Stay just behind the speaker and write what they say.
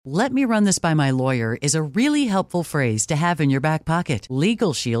"Let me run this by my lawyer" is a really helpful phrase to have in your back pocket.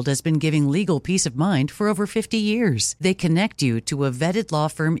 Legal Shield has been giving legal peace of mind for over 50 years. They connect you to a vetted law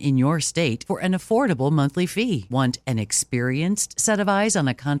firm in your state for an affordable monthly fee. Want an experienced set of eyes on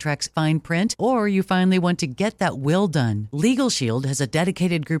a contract's fine print? Or you finally want to get that will done? Legal Shield has a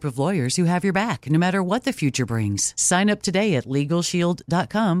dedicated group of lawyers who have your back, no matter what the future brings. Sign up today at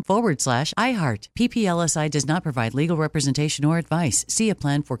LegalShield.com/iHeart. PPLSI does not provide legal representation or advice. See a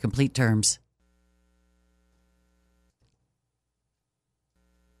plan for complete terms.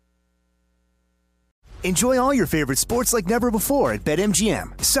 Enjoy all your favorite sports like never before at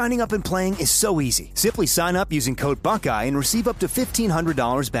BetMGM. Signing up and playing is so easy. Simply sign up using code Buckeye and receive up to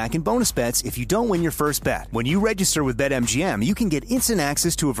 $1,500 back in bonus bets if you don't win your first bet. When you register with BetMGM, you can get instant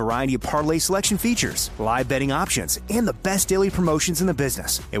access to a variety of parlay selection features, live betting options, and the best daily promotions in the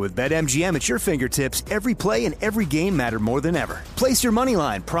business. And with BetMGM at your fingertips, every play and every game matter more than ever. Place your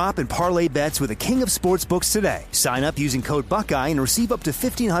moneyline, prop, and parlay bets with the king of sportsbooks today. Sign up using code Buckeye and receive up to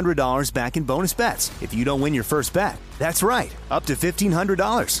 $1,500 back in bonus bets if you don't win your first bet. That's right, up to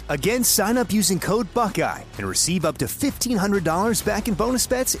 $1,500. Again, sign up using code Buckeye and receive up to $1,500 back in bonus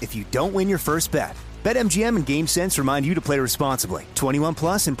bets if you don't win your first bet. BetMGM and GameSense remind you to play responsibly. 21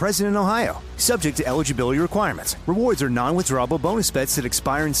 plus and present in Ohio. Subject to eligibility requirements. Rewards are non-withdrawable bonus bets that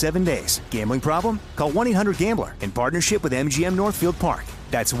expire in 7 days. Gambling problem? Call 1-800-GAMBLER in partnership with MGM Northfield Park.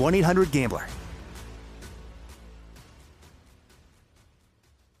 That's 1-800-GAMBLER.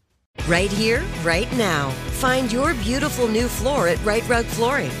 Right here, right now. Find your beautiful new floor at Right Rug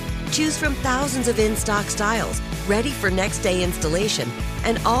Flooring. Choose from thousands of in-stock styles, ready for next day installation,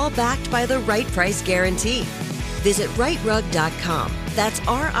 and all backed by the right price guarantee. Visit rightrug.com. That's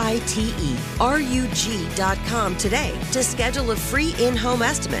RITERUG.com today to schedule a free in-home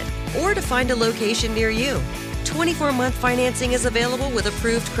estimate or to find a location near you. 24-month financing is available with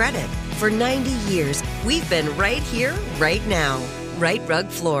approved credit. For 90 years, we've been right here, right now. Right Rug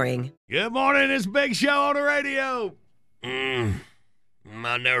Flooring. Good morning, it's Big Show on the radio.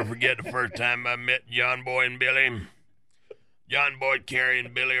 I'll never forget the first time I met John Boy and Billy. John Boy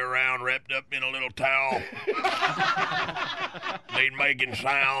carrying Billy around wrapped up in a little towel. He'd making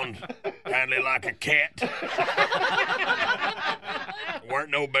sounds, kind of like a cat. Weren't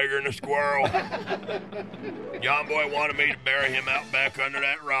no bigger than a squirrel. John Boy wanted me to bury him out back under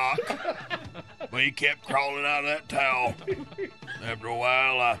that rock, but he kept crawling out of that towel. After a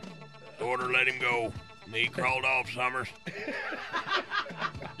while, I ordered to let him go, and he crawled off, Summers.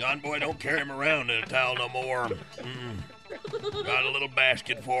 John Boy don't carry him around in a towel no more. Got a little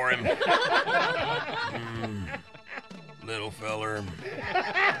basket for him. Little feller.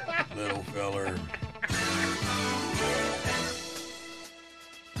 Little feller.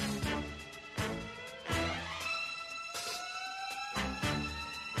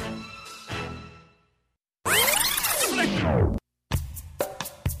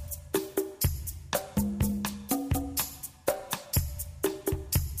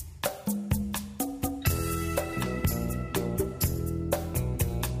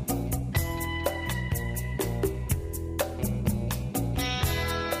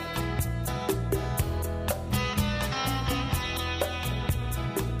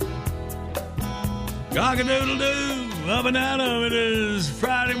 Cock-a-doodle-doo, up and out of it is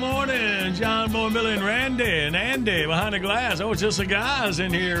Friday morning. John Boy, Billy, and Randy. And Andy behind the glass. Oh, it's just the guys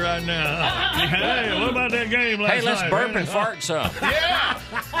in here right now. Hey, what about that game last night? Hey, let's burp and fart some. Yeah!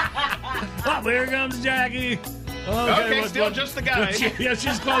 Oh, here comes Jackie. Okay, still just the guys. Yeah,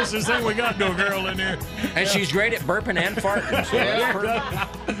 she's closest thing we got to a girl in here. And she's great at burping and farting. So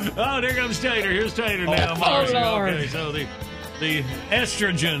oh, there comes Tater. Here's Tater now, Marcy. Okay, so the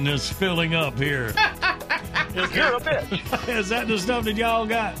estrogen is filling up here. You're a bitch. Is that the stuff that y'all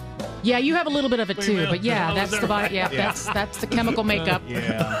got? Yeah, you have a little bit of it too, but yeah, that's the right? that's the chemical makeup.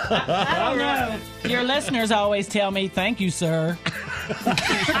 Yeah. I don't know. Your listeners always tell me, "Thank you, sir."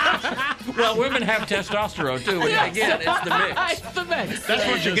 Well, women have testosterone too. Again, it's the mix. It's the mix. That's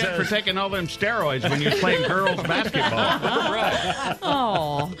what you get for taking all them steroids when you're playing girls basketball. Right.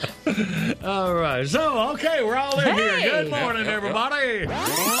 Oh. All right. So, okay, we're all in here. Good morning, everybody.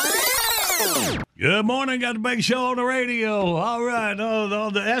 Good morning. Got the Big Show on the radio. All right. Oh,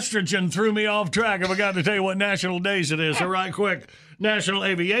 the estrogen threw me off track. I forgot to tell you what national days it is. So right quick. National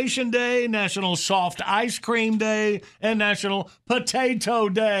Aviation Day, National Soft Ice Cream Day, and National Potato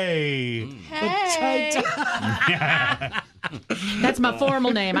Day. Hey. That's my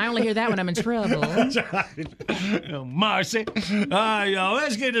formal name. I only hear that when I'm in trouble. That's right. Marcy. All right, y'all.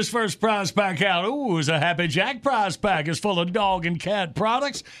 Let's get this first prize pack out. Ooh, it's a Happy Jack prize pack. It's full of dog and cat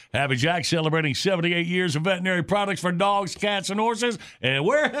products. Happy Jack celebrating 78 years of veterinary products for dogs, cats, and horses, and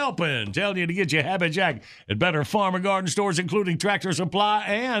we're helping. Telling you to get your Happy Jack at better farm and garden stores, including Tractor Supply.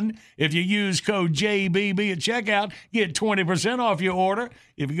 And if you use code JBB at checkout, get 20% off your order.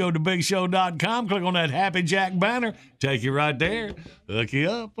 If you go to BigShow.com, click on that Happy Jack banner, take you right there, hook you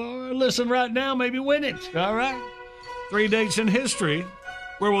up, or listen right now, maybe win it. All right? 3 dates in history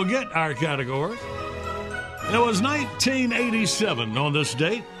where we'll get our category. It was 1987 on this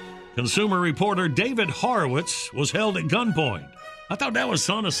date. Consumer reporter David Horowitz was held at gunpoint. I thought that was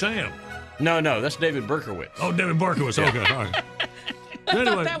Son of Sam. No, that's David Berkowitz. Oh, David Berkowitz. Okay, all right. I Anyway.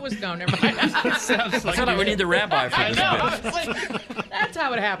 thought that was no, never mind. Sounds I feel like we need the rabbi for I this know. bit. It's like, that's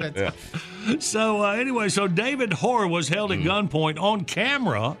how it happens. Yeah. So David Hoare was held at gunpoint on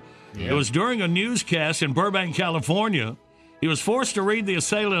camera. It was during a newscast in Burbank, California. He was forced to read the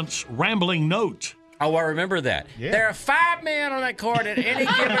assailant's rambling note. Oh, I remember that. Yeah. There are 5 men on that court at any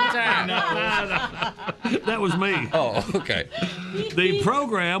given time. That was me. Oh, okay. The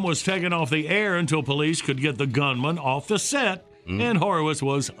program was taken off the air until police could get the gunman off the set, and Horowitz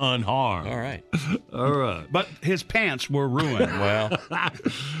was unharmed. All right. All right. But his pants were ruined. Well,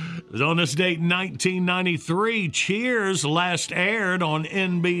 It was on this date in 1993. Cheers last aired on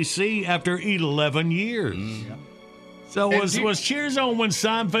NBC after 11 years. So was Cheers on when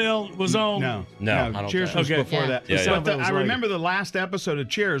Seinfeld was on? No, No, I don't Cheers think. was Okay. before Yeah. that. Yeah, But yeah. I remember the last episode of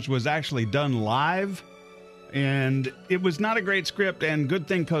Cheers was actually done live, and it was not a great script. And good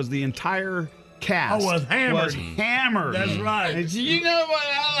thing because the enther cast was hammered. Was hammered. That's right. It's, you know what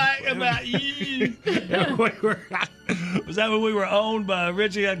I like about you. Was that when we were owned by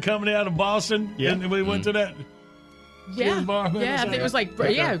Richie coming out of Boston? Yeah. And we went to that. Yeah, bar, remember yeah. I think it was like,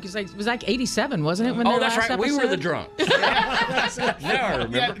 that? yeah, because it was like 87, wasn't it? When oh, their that's last right. We were the episode? drunks. Now I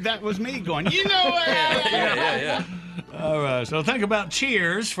remember. Yeah, that was me going, you know what I like. Yeah. All right, so think about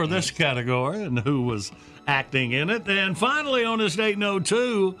Cheers for this category and who was acting in it. And finally, on this date in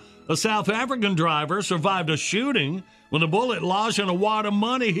 02, a South African driver survived a shooting when a bullet lodged in a wad of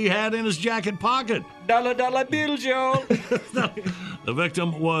money he had in his jacket pocket. Dollar bill, Joe. The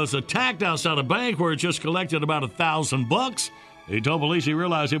victim was attacked outside a bank where he just collected about $1,000. He told police he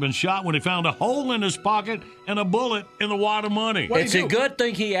realized he'd been shot when he found a hole in his pocket and a bullet in the wad of money. It's a good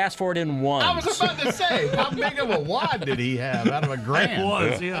thing he asked for it in one. I was about to say, how big of a wad did he have out of a It grand?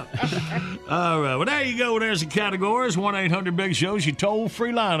 was, yeah. All right. Well, there you go. There's the categories. 1-800-BIG-SHOW. Your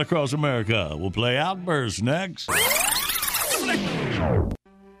toll-free line across America. We'll play Outburst next.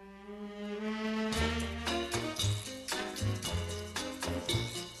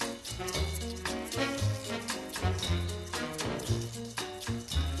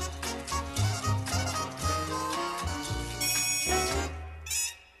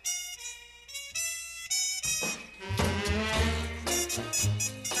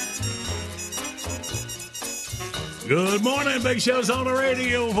 Good morning, Big Show's on the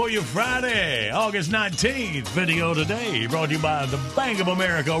radio for you Friday, August 19th. Video today brought to you by the Bank of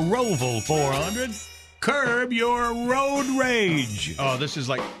America Roval 400. Curb your road rage. Oh, this is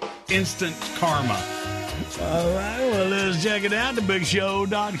like instant karma. All right, well, let's check it out,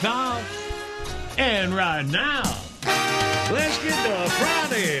 thebigshow.com. And right now, let's get to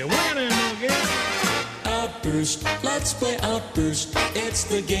Friday winning again. Outburst, let's play Outburst. It's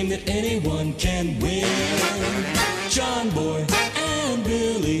the game that anyone can win. John Boy and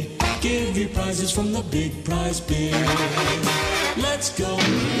Billy give you prizes from the big prize bin. Let's go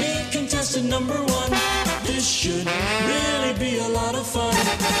meet contestant number 1. This should really be a lot of fun.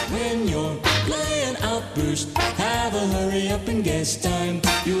 When you're playing Outburst, have a hurry up and guess time.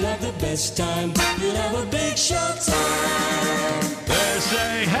 You'll have the best time. You'll have a big show time. Let's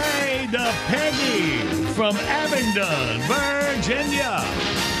say hey to Peggy from Abingdon, Virginia.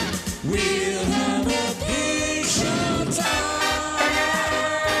 We'll have a big show time.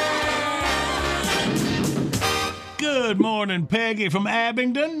 Good morning, Peggy from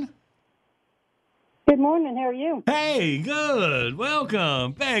Abingdon. Good morning. How are you? Hey, good.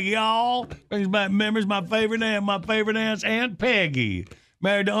 Welcome, Peggy, y'all. Brings back memories. My favorite aunt's Aunt Peggy,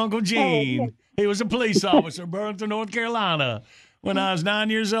 married to Uncle Gene. He was a police officer, Burlington, North Carolina. When I was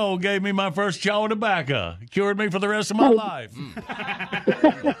 9 years old, gave me my first chaw of tobacco. Cured me for the rest of my life.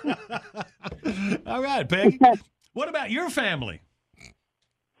 All right, Peggy. What about your family?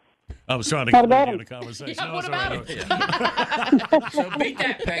 I was trying to get in the conversation. Yeah, what about it? So beat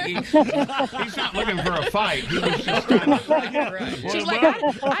that, Peggy. He's not looking for a fight. He was just trying to... She's like,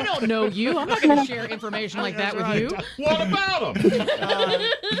 I don't know you. I'm not going to share information like that with you. What about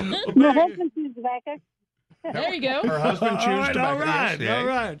him? My husband chews tobacco. There you go. Her husband chews tobacco. All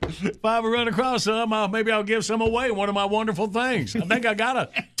right. If I ever run across some, maybe I'll give some away. One of my wonderful things. I think I got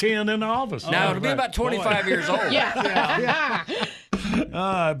a 10 in the office. Now, it'll be about 25 years old. Yeah.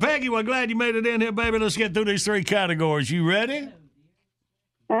 Peggy, we're glad you made it in here, baby. Let's get through these 3 categories. You ready?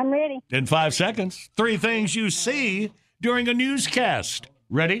 I'm ready. In 5 seconds, 3 things you see during a newscast.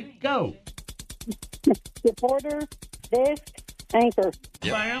 Ready? Go. Reporter, desk, anchor.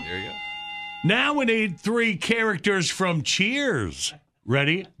 Bam. There you go. Now we need 3 characters from Cheers.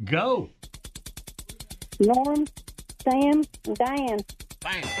 Ready? Go. Norm, Sam, and Diane.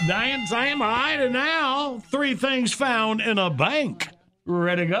 Diane, Sam, all right. And now 3 things found in a bank.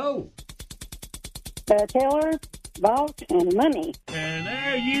 Ready? Go. Teller, vault, and money. And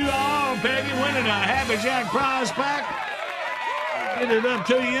there you are, Peggy, winning a Happy Jack prize pack. Get it up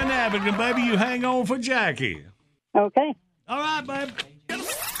to you in Abington, baby. You hang on for Jackie. Okay. All right, babe.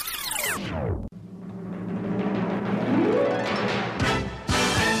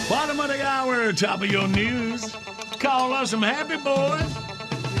 Bottom of the hour, top of your news. Call us some happy boys.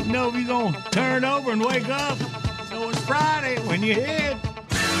 You know if you're going to turn over and wake up. So it's Friday when you hit.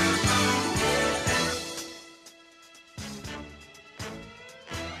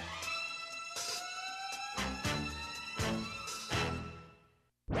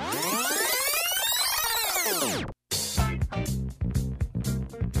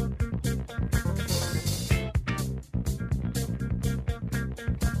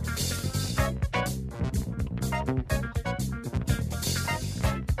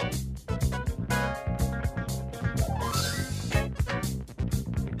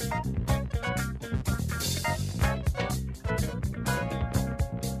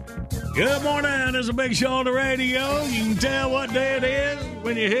 Good morning. It's a big show on the radio. You can tell what day it is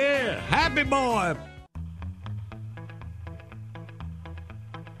when you hear Happy Boy.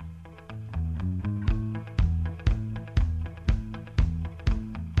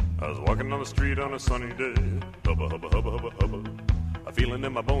 I was walking on the street on a sunny day. Hubba, hubba, hubba, hubba, hubba. A feeling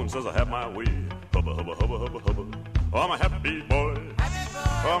in my bones says I have my way. Hubba, hubba, hubba, hubba, hubba. Oh, I'm a happy boy.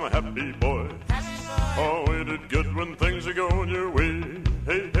 Oh, I'm a happy boy. Oh, ain't it good when things are going your way?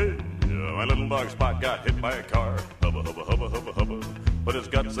 Hey, hey. My little dog Spot got hit by a car. Hubba, hubba, hubba, hubba, hubba. Put his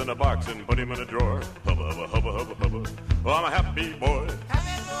guts in a box and put him in a drawer. Hubba, hubba, hubba, hubba, hubba. Oh, I'm a happy boy.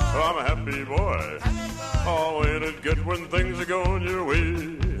 Oh, I'm a happy boy. Oh, ain't it good when things are going your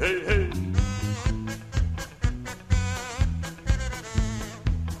way? Hey, hey.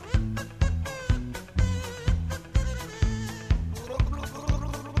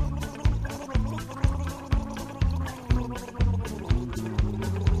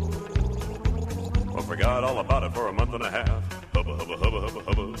 Forgot all about it for a month and a half. Hubba, hubba, hubba, hubba,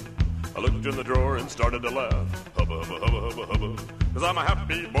 hubba. I looked in the drawer and started to laugh. Hubba, hubba, hubba, hubba, hubba. 'Cause I'm a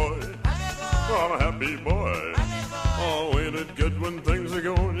happy boy. Oh, I'm a happy boy. Oh, ain't it good when things are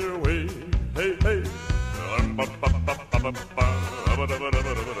going your way? Hey, hey.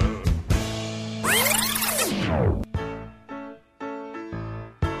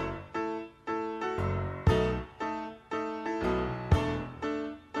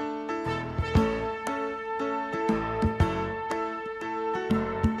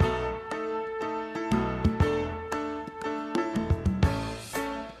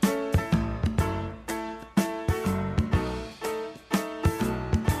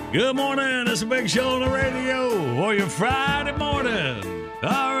 Good morning. It's a big show on the radio for your Friday morning.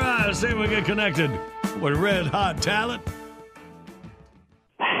 All right, let's see if we get connected with Red Hot Talent.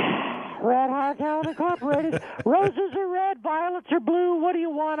 Red Hot Talent Incorporated. Roses are red, violets are blue. What do you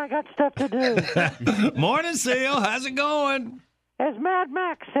want? I got stuff to do. Morning, Seal. How's it going? As Mad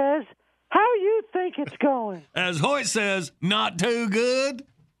Max says, how you think it's going? As Hoyt says, not too good.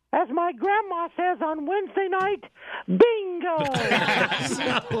 As my grandma says on Wednesday night, bingo!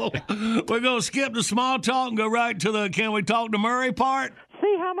 So, we're going to skip the small talk and go right to the can we talk to Murray part?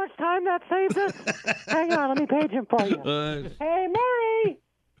 See how much time that saves us? Hang on, let me page him for you. Hey, Murray!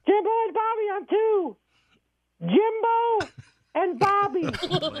 Jimbo and Bobby on 2. Jimbo and Bobby.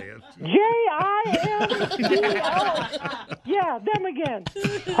 J-I-M-B-O. Yeah, them again.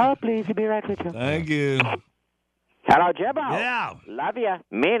 Oh, please, you'll be right with you. Thank you. Hello, Jimbo. Yeah. Love you.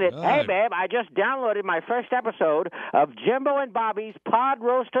 Mean it. All Hey, right. babe, I just downloaded my first episode of Jimbo and Bobby's Pod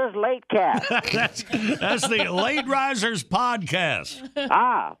Roasters Late Cast. That's the Late Risers podcast.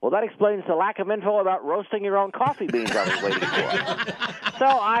 Well, that explains the lack of info about roasting your own coffee beans I was waiting for. So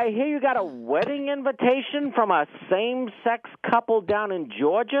I hear you got a wedding invitation from a same-sex couple down in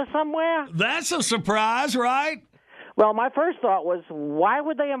Georgia somewhere? That's a surprise, right? Well, my first thought was, why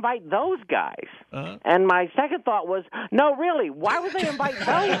would they invite those guys? And my second thought was, no, really, why would they invite those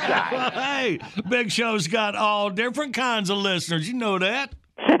guys? Well, hey, Big Show's got all different kinds of listeners. You know that.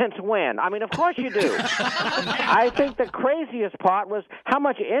 Since when? I mean, of course you do. I think the craziest part was how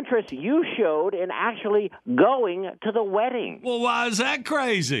much interest you showed in actually going to the wedding. Well, why is that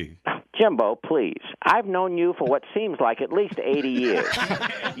crazy? Jimbo, please. I've known you for what seems like at least 80 years.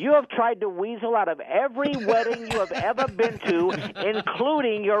 You have tried to weasel out of every wedding you have ever been to,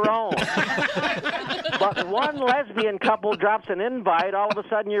 including your own. But one lesbian couple drops an invite, all of a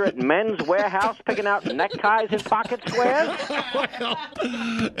sudden you're at Men's Warehouse picking out neckties and pocket squares? Well,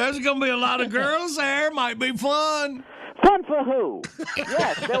 there's going to be a lot of girls there. Might be fun. Fun for who?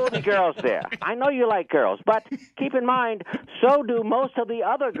 Yes, there will be girls there. I know you like girls, but keep in mind, so do most of the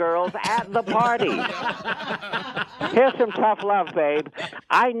other girls at the party. Here's some tough love, babe.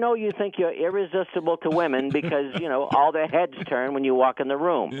 I know you think you're irresistible to women because, you know, all their heads turn when you walk in the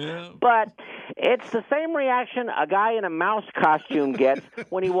room. Yeah. But it's the same reaction a guy in a mouse costume gets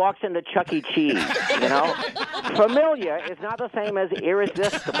when he walks into Chuck E. Cheese, you know? Familiar is not the same as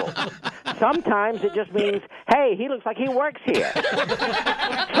irresistible. Sometimes it just means, hey, he looks like he works here.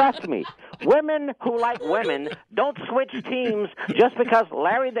 Trust me, women who like women don't switch teams just because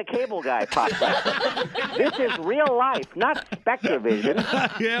Larry the Cable Guy pops up. This is real life, not Spectrovision.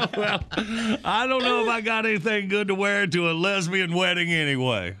 Yeah, well, I don't know if I got anything good to wear to a lesbian wedding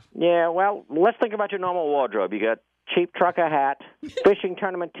anyway. Yeah, well, let's think about your normal wardrobe. You got cheap trucker hat, fishing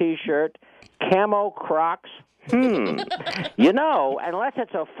tournament T-shirt, camo Crocs. You know, unless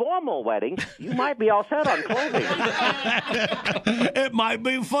it's a formal wedding, you might be all set on clothing. It might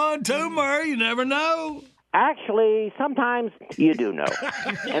be fun too, Murray. You never know. Actually, sometimes you do know.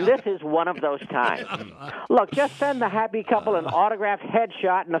 And this is one of those times. Look, just send the happy couple an autographed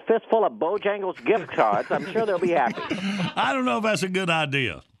headshot and a fistful of Bojangles gift cards. I'm sure they'll be happy. I don't know if that's a good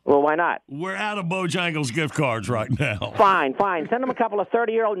idea. Well, why not? We're out of Bojangles gift cards right now. Fine. Send them a couple of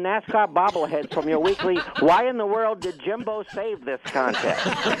 30-year-old NASCAR bobbleheads from your weekly Why in the World Did Jimbo Save This contest.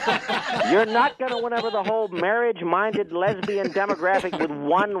 You're not going to win over the whole marriage-minded lesbian demographic with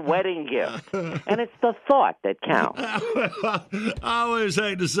one wedding gift. And it's the thought that counts. I always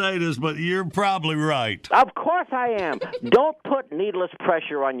hate to say this, but you're probably right. Of course I am. Don't put needless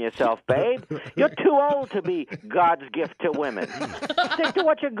pressure on yourself, babe. You're too old to be God's gift to women. Stick to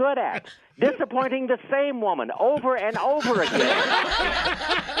what you're good at. Disappointing the same woman over and over again.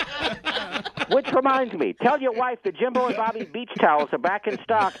 Which reminds me, tell your wife the Jimbo and Bobby beach towels are back in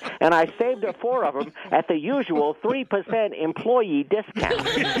stock, and I saved her 4 of them at the usual 3% employee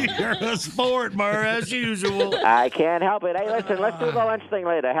discount. You're a sport, Murr, as usual. I can't help it. Hey, listen, let's do the lunch thing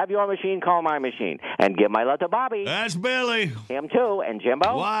later. Have your machine call my machine. And give my love to Bobby. That's Billy. Him too. And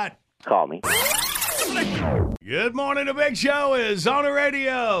Jimbo? What? Call me. Good morning. The Big Show is on the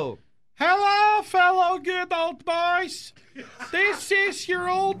radio. Hello, fellow good old boys. This is your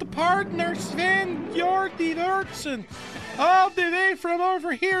old partner, Sven Jordi Lurtzen, all the way from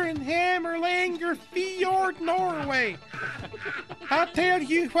over here in Hammerlanger Fjord, Norway. I tell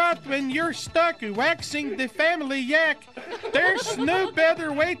you what, when you're stuck waxing the family yak, there's no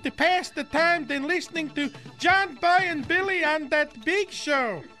better way to pass the time than listening to John Boy and Billy on that Big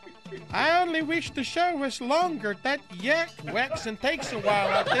Show. I only wish the show was longer. That yak waxing takes a while,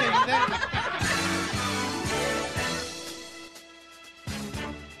 I'll tell you that.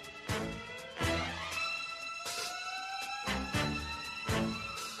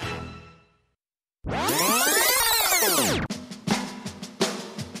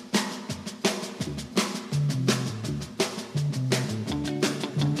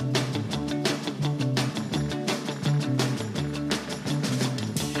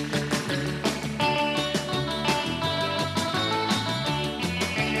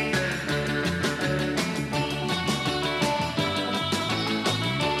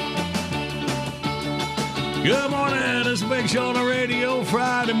 Good morning. It's Big Show on the radio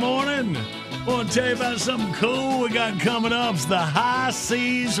Friday morning. I want to tell you about something cool we got coming up. It's the High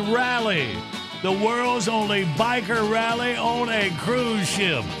Seas Rally, the world's only biker rally on a cruise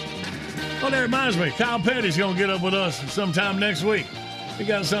ship. Oh, that reminds me, Kyle Petty's going to get up with us sometime next week. We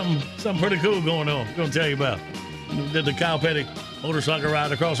got something pretty cool going on. I'm going to tell you about. Did the Kyle Petty motorcycle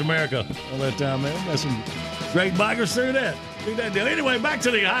ride across America all that time, man. Got some great bikers through that. Do that deal. Anyway, back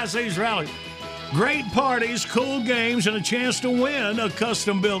to the High Seas Rally. Great parties, cool games, and a chance to win a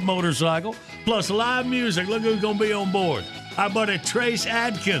custom-built motorcycle, plus live music. Look who's going to be on board. Our buddy Trace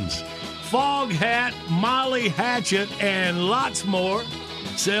Adkins, Fog Hat, Molly Hatchet, and lots more.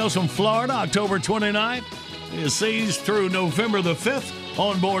 Sails from Florida, October 29th. It seas through November the 5th.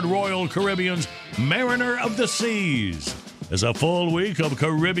 on board Royal Caribbean's Mariner of the Seas. It's a full week of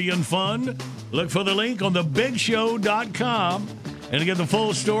Caribbean fun. Look for the link on thebigshow.com and to get the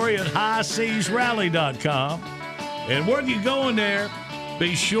full story at highseasrally.com. And when you go in there,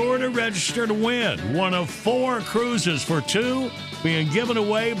 be sure to register to win one of 4 cruises for 2 being given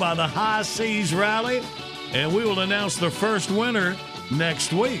away by the High Seas Rally. And we will announce the first winner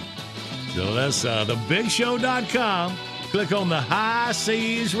next week. So that's thebigshow.com. Click on the High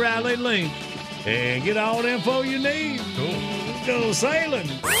Seas Rally link and get all the info you need. Go sailing.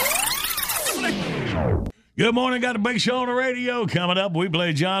 Good morning. Got the Big Show on the radio. Coming up, we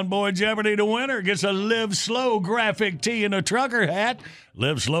play John Boy Jeopardy. The winner gets a Live Slow graphic tee and a trucker hat.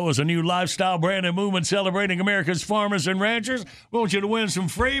 Live Slow is a new lifestyle brand and movement celebrating America's farmers and ranchers. We want you to win some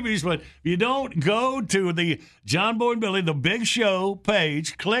freebies, but if you don't, go to the John Boy and Billy, the Big Show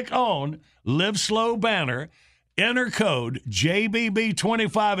page, click on Live Slow banner, enter code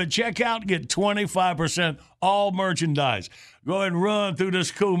JBB25 at checkout, get 25% all merchandise. Go ahead and run through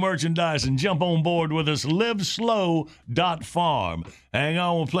this cool merchandise and jump on board with us, liveslow.farm. Hang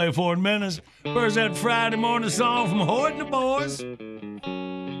on, we'll play 4 minutes. First, that Friday morning song from Hoyt and the Boys.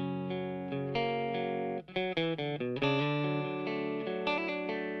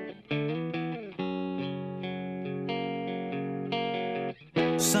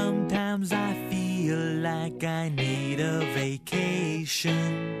 Sometimes I feel like I need a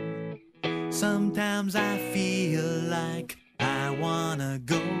vacation. Sometimes I feel like I wanna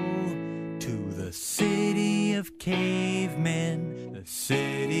go to the city of cavemen, the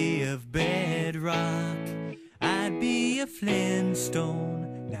city of bedrock. I'd be a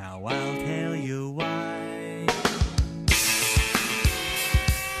Flintstone, now I'll tell you why.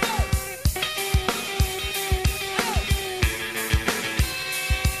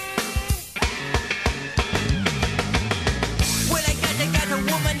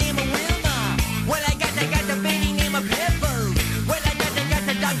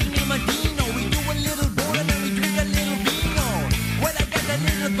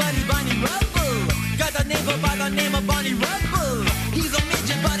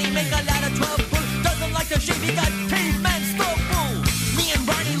 He got caveman stubble. Me and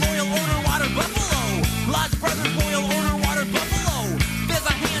Barney Loyal order water buffalo. Lodge Brothers Loyal order water buffalo. There's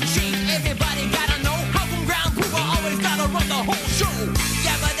a handshake, everybody gotta know. How come ground people always gotta run the whole show?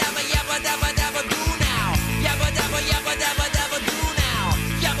 Yabba dabba yabba dabba dabba do now. Yabba dabba yabba dabba dabba do now.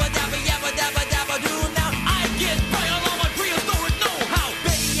 Yabba dabba yabba dabba dabba do now. I get by on all my prehistoric know-how.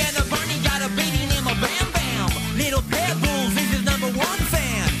 Betty and a Barney got a baby named a Bam Bam. Little Pebbles is his #1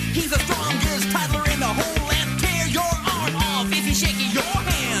 fan. He's the strongest toddler in the whole land. Tear your arm off if you shake your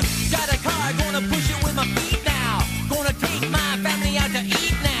hand. Got a car, gonna push it with my feet now. Gonna take my family out to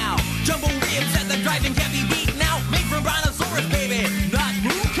eat now. Jumbo ribs at the driving heavy beat now. Made from brontosaurus, baby, not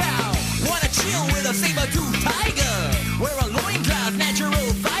moo cow. Wanna chill with a saber-tooth tiger. Wear a loincloth, natural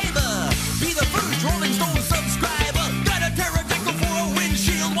fiber. Be the first Rolling Stone subscriber. Got a pterodactyl for a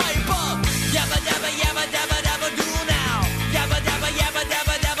windshield wiper. Yabba dabba yabba dabba dabba do now. Yabba dabba yabba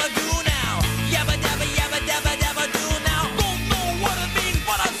dabba dabba do now. Yabba dabba yabba dabba dabba do now. Don't know what it means,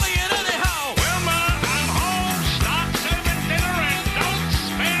 but I say it anyhow. Well, Ma, I'm home. Stop serving dinner and don't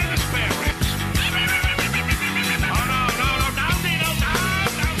spare the spare ribs. Oh, no, down, Dino,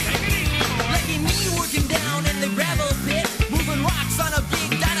 down, take it easy, boy. Lucky me working down in the gravel pit, moving rocks on a big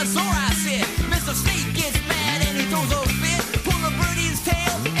dinosaur I sit. Mr. Snake gets mad and he throws a fit. Pull a birdie's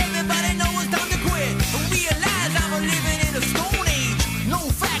tail, everybody knows it's time to quit. Realize I'm living in a stone age. No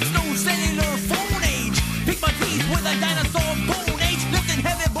fax, no cellular phone age. Pick my teeth with a dinosaur bone age. Lifting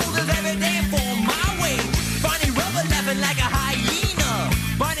heavy boulders every day for my wage. Barney Rubber laughing like a hyena.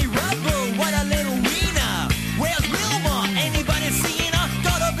 Barney Rubber, what a little wiener. Where's Wilma? Anybody seen her?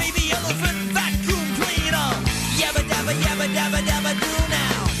 Got a baby elephant vacuum cleaner. Yabba dabba yabba dabba dabba do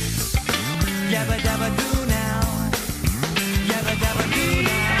now. Yabba dabba do now. Yabba dabba do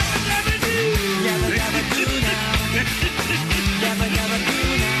now. Yabba dabba do now. Yabba dabba do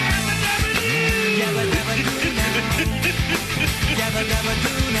now. Yabba dabba do now. Yabba dabba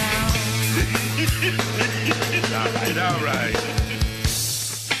do now. All right.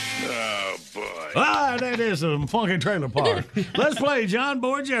 Oh, boy. Ah, that is some funky trailer park. Let's play John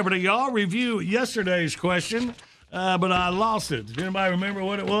Boy Jeopardy. Y'all review yesterday's question, but I lost it. Does anybody remember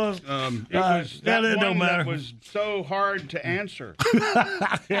what it was? It was that it one don't matter. that was so hard to answer.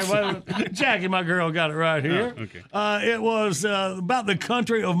 Yeah, well, Jackie, my girl, got it right here. Oh, okay. It was about the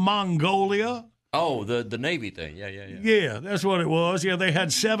country of Mongolia. Oh, the Navy thing. Yeah. Yeah, that's what it was. Yeah, they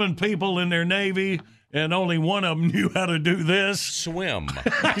had 7 people in their Navy, and only one of them knew how to do this. Swim.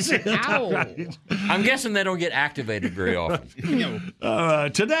 Ow. I'm guessing they don't get activated very often.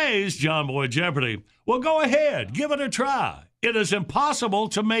 Today's John Boy Jeopardy. Well, go ahead. Give it a try. It is impossible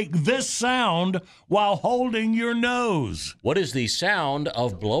to make this sound while holding your nose. What is the sound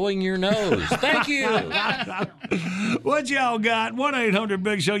of blowing your nose? Thank you. What y'all got?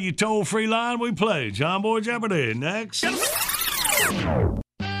 1-800-BIG-SHOW, you toll-free line. We play John Boy Jeopardy. Next.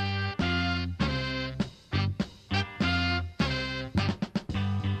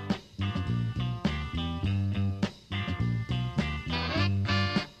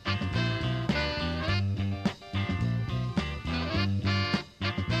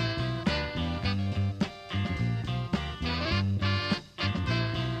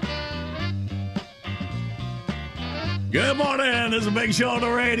 Good morning. This is a Big Show on the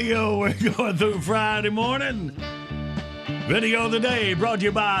radio. We're going through Friday morning. Video of the day brought to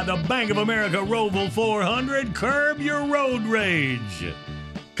you by the Bank of America Roval 400. Curb your road rage.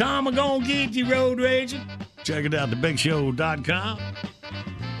 Come and go get you road raging. Check it out, thebigshow.com.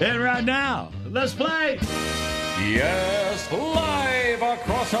 And right now, let's play. Yes, live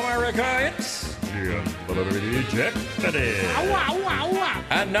across America, it's Jeopardy.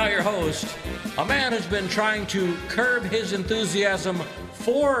 And now your host, a man who's been trying to curb his enthusiasm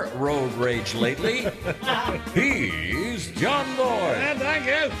for road rage lately. He's John Boy. And thank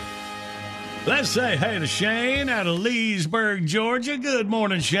you. Let's say hey to Shane out of Leesburg, Georgia. Good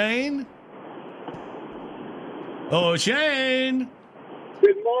morning, Shane. Oh, Shane.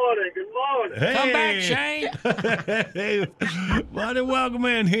 Good morning. Good morning. Hey. Come back, Shane. Hey, buddy, welcome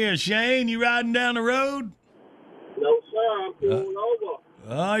in here, Shane. You riding down the road? No, sir. I'm pulling over.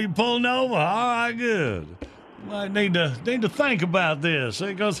 Oh, you pulling over? All right, good. Might need to think about this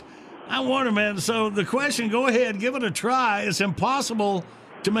because I wonder, man. So the question, go ahead, give it a try. It's impossible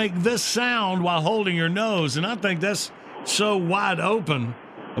to make this sound while holding your nose, and I think that's so wide open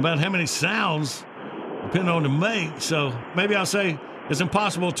about how many sounds depend on to make. So maybe I'll say it's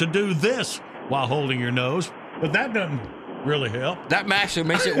impossible to do this while holding your nose, but that doesn't really help. That actually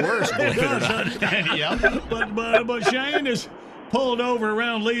makes it worse, believe it or not. Yeah. But Shane is pulled over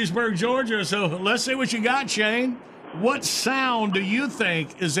around Leesburg, Georgia. So let's see what you got, Shane. What sound do you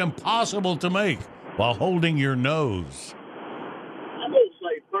think is impossible to make while holding your nose? I'm going to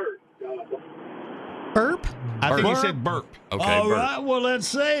say burp. Burp? I think he said burp. Okay, All burp. right, well, let's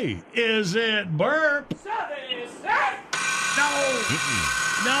see. Is it burp? No.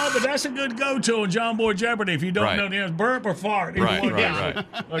 No, but that's a good go-to on John Boy Jeopardy if you don't know the answer. Burp or fart. Right.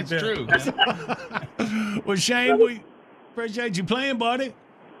 Like That's true. Well, Shane, we appreciate you playing, buddy.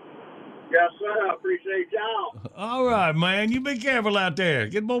 Yes, sir. I appreciate y'all. All right, man. You be careful out there.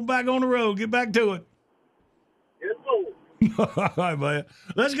 Get back on the road. Get back to it. Yes, sir. All right, man.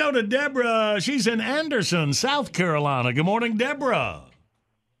 Let's go to Deborah. She's in Anderson, South Carolina. Good morning, Deborah.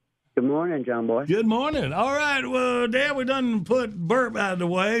 Good morning, John Boy. Good morning. All right, well, Dad, we done put burp out of the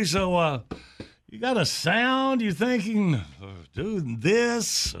way, so you got a sound you thinking doing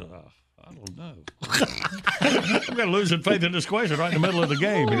this? I don't know. I'm going to lose faith in this question right in the middle of the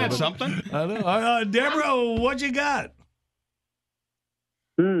game. Isn't that something? I know. Deborah, what you got?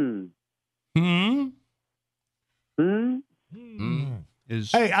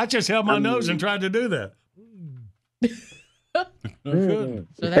 Hey, I just held my nose and tried to do that. Good.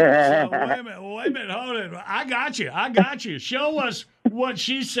 So that, Wait a minute, hold it. I got you. Show us what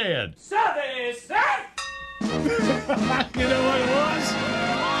she said. You know what it was?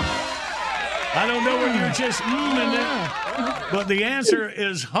 I don't know what you're just in it, but the answer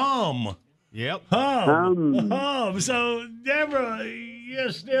is hum. Yep. Hum. So, Deborah,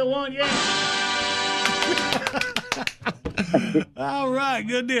 you still on? Yeah. All right,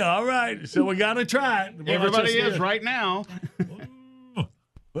 good deal. All right, so we got to try it. Well, Everybody is right now.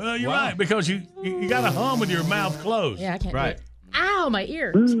 Well, you're right, because you got to hum with your mouth closed. yeah, I can't. Right. Do it. Ow, my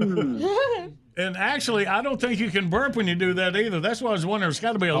ear. And actually, I don't think you can burp when you do that either. That's why I was wondering. It's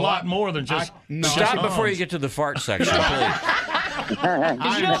got to be a lot more than just. Stop before you get to the fart section, please.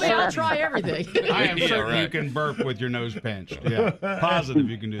 Because you know me, I'll try everything. I am certain you can burp with your nose pinched. Yeah. Positive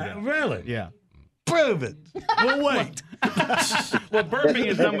you can do that. Really? Yeah. Prove it. We'll wait. Well, burping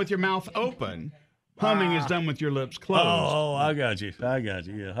is done with your mouth open. Humming is done with your lips closed. Oh, I got you.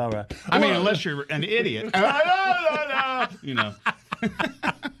 Yeah, all right. I mean, unless you're an idiot. You know.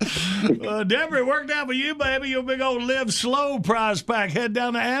 Deborah, it worked out for you, baby. Your big old Live Slow prize pack. Head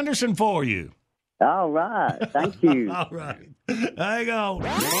down to Anderson for you. All right. Thank you. All right. Hang on.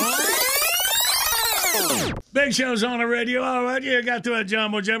 Big Show's on the radio. All right. Yeah, got to it,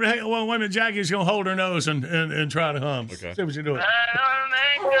 John Boy Jeopardy. Hey, well, wait a minute. Jackie's going to hold her nose and try to hum. Okay. See what you're doing.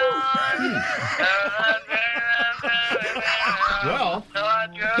 Well.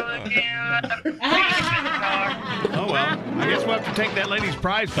 Oh, well. I guess we'll have to take that lady's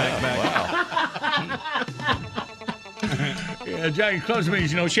prize pack back. Yeah, Jackie close to me.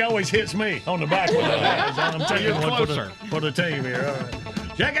 You know, she always hits me on the back with her hands. I'm taking You're one closer. for the team here. All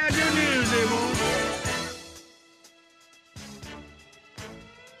right. Check out your news, everyone.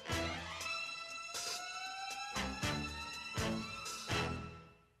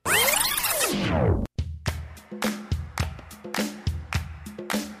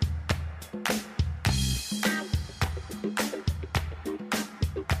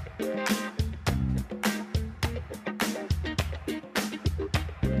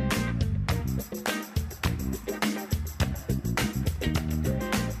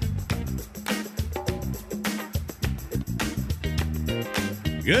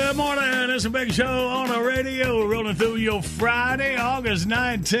 Good morning. It's a big show on the radio rolling through your Friday, August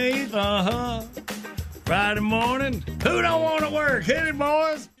 19th. Friday morning. Who don't want to work? Hit it,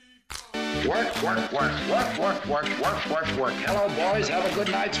 boys. Work. Hello, boys. Have a good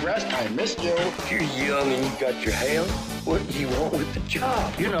night's rest. I missed you. You're young and you got your hair. What do you want with the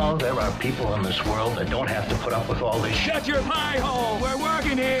job? You know, there are people in this world that don't have to put up with all this. Shut your pie hole. We're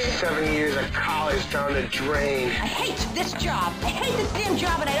working here. 7 years of college down the drain. I hate this job. I hate this damn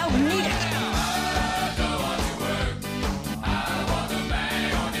job, and I don't need it.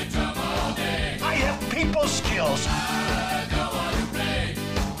 I have people skills.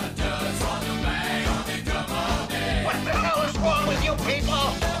 What the hell is wrong with you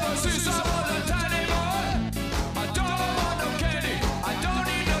people?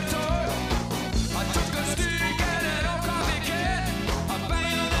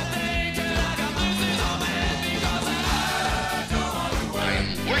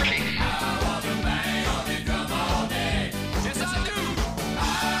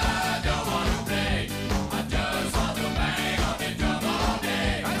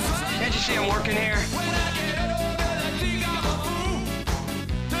 I'm working here.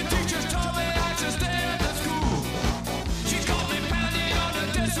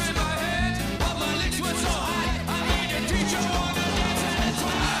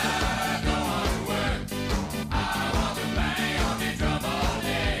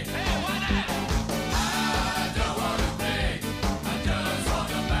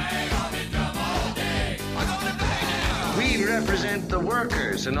 We represent the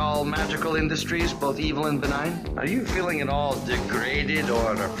workers in all magical industries, both evil and benign. Are you feeling at all degraded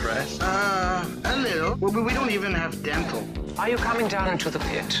or oppressed? A little. Well, we don't even have dental. Are you coming down into the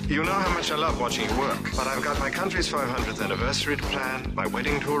pit? You know how much I love watching you work, but I've got my country's 500th anniversary to plan, my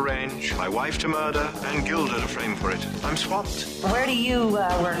wedding to arrange, my wife to murder, and Gilda to frame for it. I'm swamped. Where do you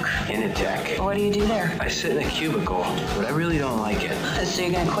work? In a tech. What do you do there? I sit in a cubicle, but I really don't like it. So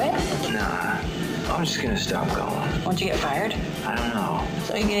you're gonna quit? Nah, I'm just gonna stop going. Won't you get fired? I don't know.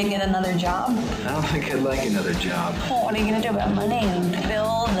 So you're gonna get another job? I don't think I'd like another job. Well, what are you gonna do about money and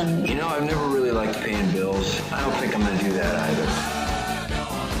bills and... You know, I've never really liked paying bills. I don't think I'm gonna do that either.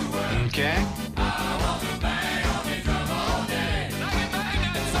 Okay.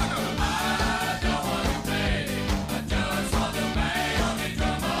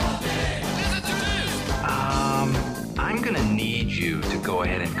 I'm gonna need you to go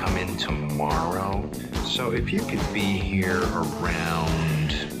ahead and come in tomorrow. So if you could be here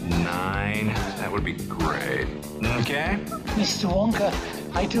around 9, that would be great. Okay? Mr. Wonka,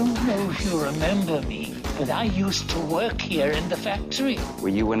 I don't know if you remember me, but I used to work here in the factory. Were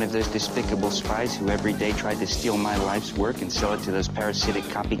you one of those despicable spies who every day tried to steal my life's work and sell it to those parasitic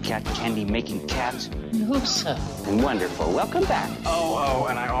copycat candy-making cats? No, sir. And wonderful. Welcome back. Oh,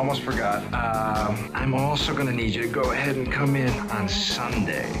 and I almost forgot. I'm also going to need you to go ahead and come in on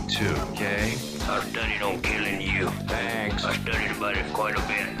Sunday, too, okay? I've studied on killing you. Thanks. I studied about it quite a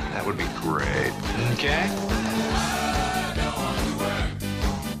bit. That would be great. Okay?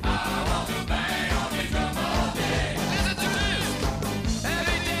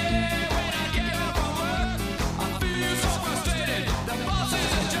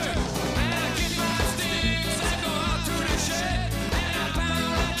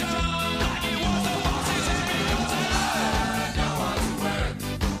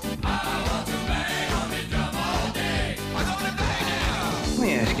 Let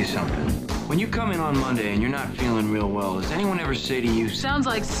me ask you something. When you come in on Monday and you're not feeling real well, does anyone ever say to you, Sounds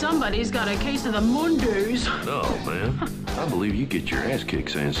like somebody's got a case of the Mondays. no, man? I believe you get your ass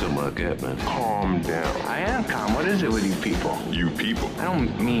kicked saying something like that, man. Calm down. I am calm. What is it with you people? You people. I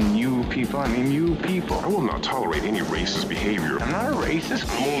don't mean you people. I mean you people. I will not tolerate any racist behavior. I'm not a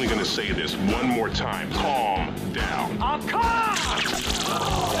racist. I'm only going to say this one more time. Calm down. I'm calm!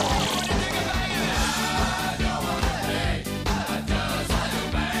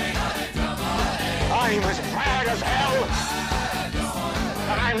 I'm as mad as hell,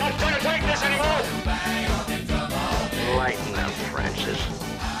 and I'm not going to take this anymore. Lighten up, Francis.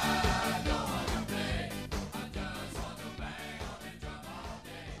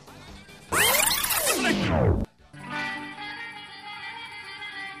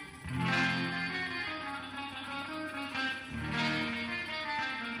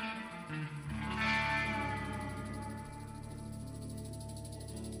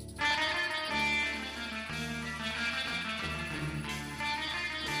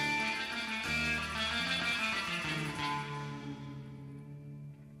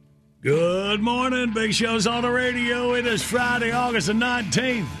 Good morning. Big Show's on the radio. It is Friday, August the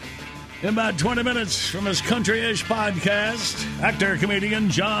 19th. In about 20 minutes from his country-ish podcast, actor-comedian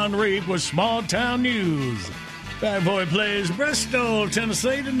John Reep with Small Town News. Bad Boy plays Bristol,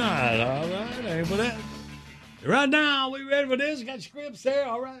 Tennessee tonight. All right, ain't for that. Right now, we ready for this? Got scripts there?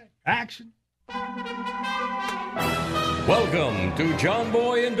 All right. Action. Welcome to John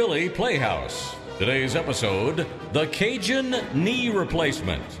Boy and Billy Playhouse. Today's episode, The Cajun Knee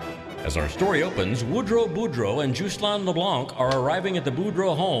Replacement. As our story opens, Woodrow Boudreaux and Juscelin LeBlanc are arriving at the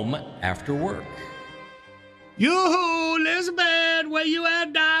Boudreaux home after work. Yoo-hoo, Elizabeth, where you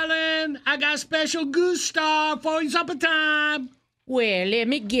at, darling? I got special goose star for you supper time. Well, let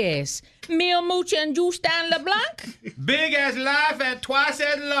me guess. Mille Mooch and Justin LeBlanc? Big as life and twice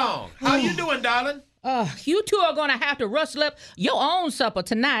as long. How you doing, darling? You two are going to have to rustle up your own supper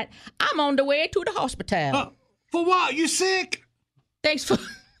tonight. I'm on the way to the hospital. For what? You sick? Thanks for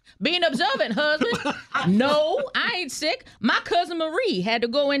being observant, husband. No, I ain't sick. My cousin Marie had to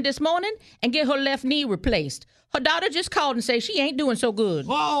go in this morning and get her left knee replaced. Her daughter just called and said she ain't doing so good.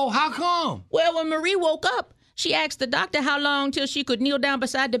 Whoa, how come? Well, when Marie woke up, she asked the doctor how long till she could kneel down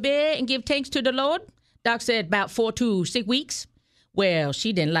beside the bed and give thanks to the Lord. Doc said about 4 to 6 weeks. Well,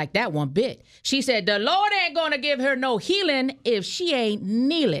 she didn't like that one bit. She said the Lord ain't gonna give her no healing if she ain't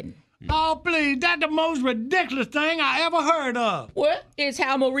kneeling. Oh, please, that's the most ridiculous thing I ever heard of. Well, it's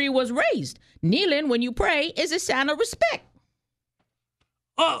how Marie was raised. Kneeling when you pray is a sign of respect.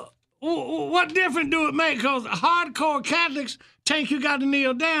 What difference do it make? Because hardcore Catholics think you got to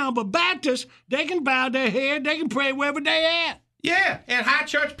kneel down, but Baptists, they can bow their head, they can pray wherever they at. Yeah, and High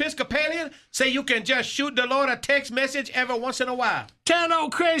Church Episcopalian say you can just shoot the Lord a text message every once in a while. Tell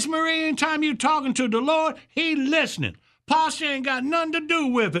old Chris Marie anytime you talking to the Lord, he listening. Pastor ain't got nothing to do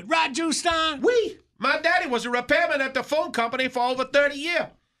with it. Right, Justin? My daddy was a repairman at the phone company for over 30 years.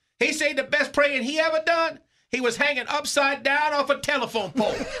 He said the best praying he ever done, he was hanging upside down off a telephone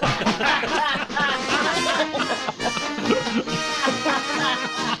pole.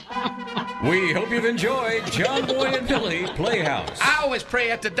 We hope you've enjoyed John Boy and Billy Playhouse. I always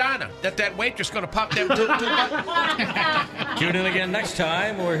pray at the diner that waitress gonna pop them two. Tune in again next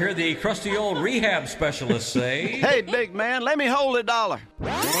time. We'll hear the crusty old rehab specialist say, Hey, big man, let me hold $1.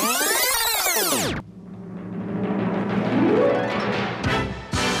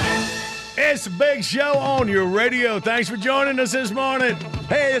 It's a Big Show on your radio. Thanks for joining us this morning.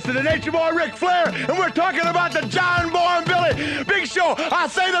 Hey, it's the Nature Boy Ric Flair, and we're talking about the John Boy and Billy Big Show. I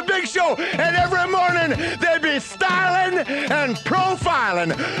say the Big Show, and every morning they be styling and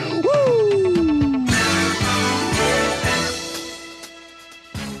profiling. Woo!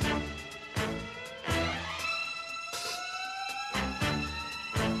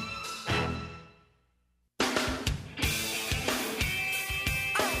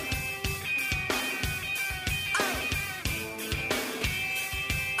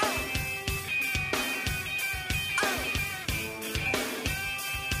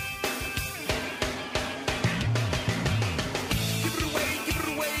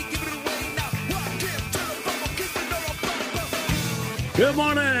 Good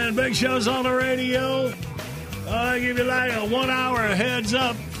morning. Big Show's on the radio. I give you like a 1 hour heads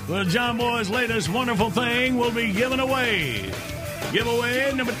up with John Boy's latest wonderful thing we'll be giving away.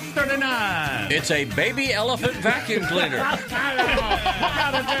 Giveaway number 39. It's a baby elephant vacuum cleaner. Got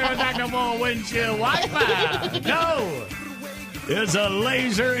a pterodactyl windshield wiper. Go. It's a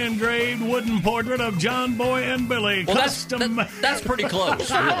laser engraved wooden portrait of John Boy and Billy. Well, that's pretty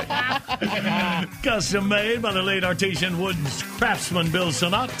close, really. Custom made by the late artisan woods craftsman Bill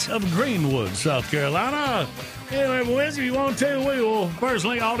Sonat of Greenwood, South Carolina. Anyway, boys, if you want to, we will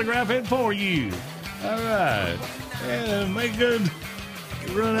personally autograph it for you. All right. Yeah, make good.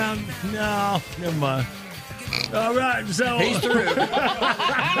 Run out. No, never mind. All right, so he's through.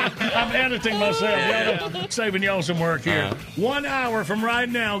 I'm editing myself. I'm saving y'all some work here. 1 hour from right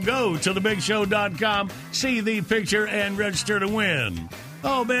now, go to thebigshow.com, see the picture, and register to win.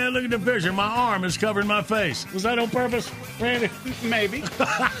 Oh, man, look at the picture. My arm is covering my face. Was that on purpose, Randy? Maybe.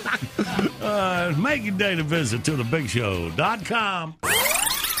 Make your day to visit to thebigshow.com.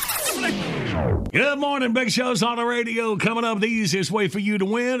 Good morning, Big Show's on the radio. Coming up, the easiest way for you to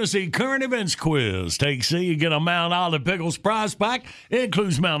win is the current events quiz. Take C, you get a Mount Olive Pickles prize pack. It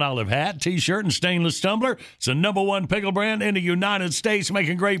includes Mount Olive hat, T-shirt, and stainless tumbler. It's the #1 pickle brand in the United States,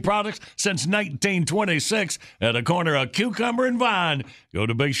 making great products since 1926 at the corner of Cucumber and Vine. Go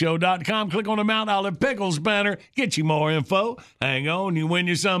to BigShow.com, click on the Mount Olive Pickles banner, get you more info. Hang on, you win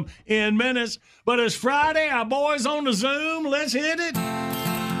you some in minutes. But it's Friday, our boys on the Zoom. Let's hit it.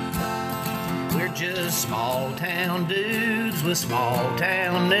 We're just small-town dudes with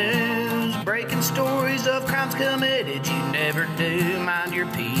small-town news, breaking stories of crimes committed you never do. Mind your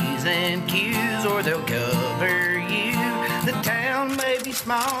P's and Q's or they'll cover you. The town may be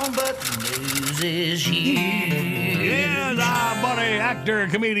small, but the news is huge. And our buddy, actor,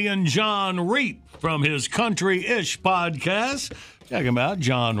 comedian John Reep from his Country-ish podcast. Check him out,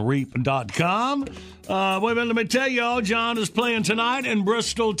 johnreep.com. Wait a minute, let me tell y'all, John is playing tonight in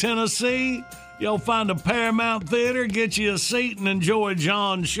Bristol, Tennessee. You'll find a Paramount Theater, get you a seat, and enjoy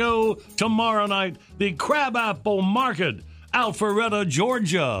John's show tomorrow night. The Crabapple Market, Alpharetta,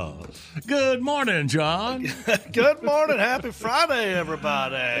 Georgia. Good morning, John. Good morning. Happy Friday,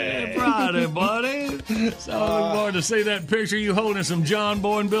 everybody. Happy Friday, buddy. So I look forward to see that picture you holding some John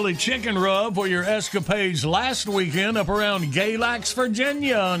Boy and Billy chicken rub for your escapades last weekend up around Galax,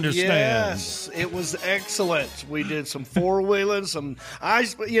 Virginia, I understand. Yes, it was excellent. We did some four-wheeling, some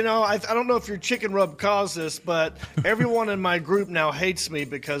ice. You know, I don't know if your chicken rub caused this, but everyone in my group now hates me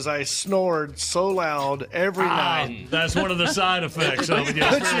because I snored so loud every night. That's one of the side effects of it.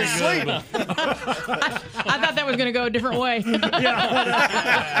 Yes, Puts you to sleep. I thought that was going to go a different way.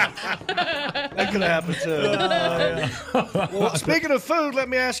 That could happen too. Well, speaking of food, let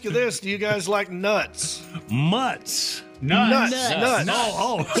me ask you this: do you guys like nuts? Mutts. Nuts.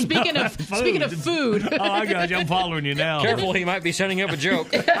 Oh. Speaking of food. Oh, I got you. I'm following you now. Careful, he might be setting up a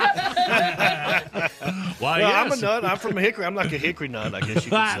joke. Why, well, yes. I'm a nut. I'm from Hickory. I'm like a hickory nut, I guess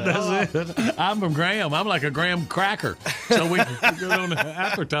you could say. That's it. I'm from Graham. I'm like a Graham cracker. So we go on the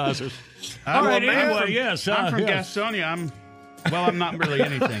appetizers. All right, anyway, yes. I'm from yes. Gastonia. I'm not really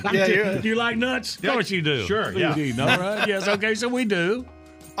anything. Do you like nuts? Of course you do. Sure, yeah. All right. Yes, okay, so we do.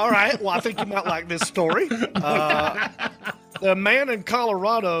 All right. Well, I think you might like this story. A man in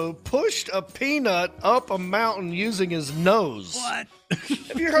Colorado pushed a peanut up a mountain using his nose. What?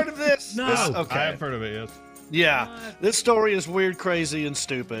 Have you heard of this? No. Okay. I have heard of it, yes. Yeah. This story is weird, crazy, and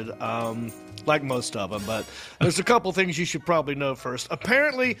stupid, like most of them. But there's a couple things you should probably know first.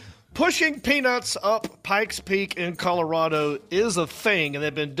 Apparently, pushing peanuts up Pikes Peak in Colorado is a thing, and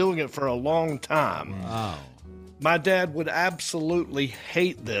they've been doing it for a long time. Wow. My dad would absolutely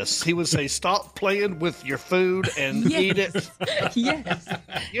hate this. He would say, stop playing with your food and eat it. Yes.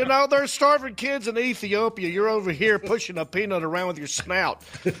 You know, there's starving kids in Ethiopia. You're over here pushing a peanut around with your snout.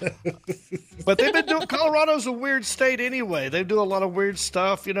 But they've been doing, Colorado's a weird state anyway. They do a lot of weird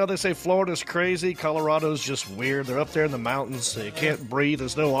stuff. You know, they say Florida's crazy. Colorado's just weird. They're up there in the mountains. They can't breathe.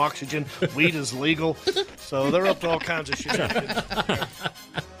 There's no oxygen. Weed is legal. So they're up to all kinds of shit.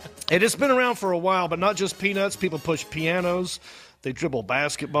 And it's been around for a while, but not just peanuts. People push pianos. They dribble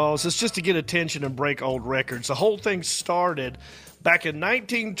basketballs. It's just to get attention and break old records. The whole thing started back in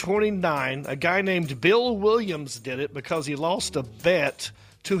 1929. A guy named Bill Williams did it because he lost a bet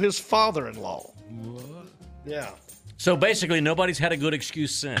to his father-in-law. What? Yeah. So basically, nobody's had a good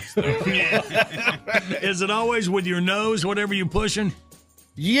excuse since. Is it always with your nose, whatever you're pushing?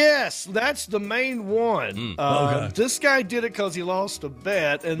 Yes, that's the main one. Okay. This guy did it because he lost a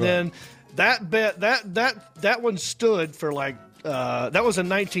bet, and then that bet that one stood for like that was in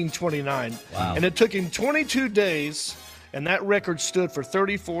 1929, and it took him 22 days, and that record stood for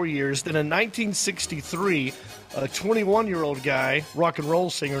 34 years. Then in 1963, a 21-year-old guy, rock and roll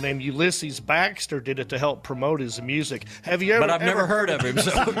singer named Ulysses Baxter, did it to help promote his music. Have you ever? But I've never heard of him.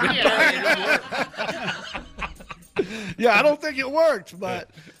 So. Yeah, I don't think it worked, but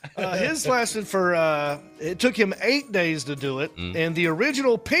his lasted for, it took him 8 days to do it, and the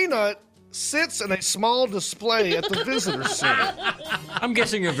original peanut sits in a small display at the visitor center. I'm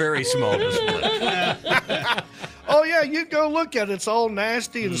guessing a very small display. Oh, yeah, you go look at it. It's all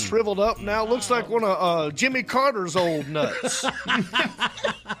nasty and shriveled up now. Looks like one of Jimmy Carter's old nuts.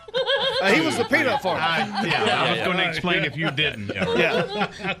 He was the peanut farmer. I was going to explain if you didn't. Yeah.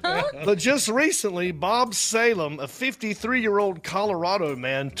 But just recently, Bob Salem, a 53-year-old Colorado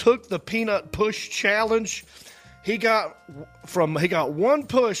man, took the peanut push challenge. He got one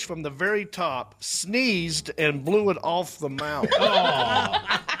push from the very top, sneezed, and blew it off the mound.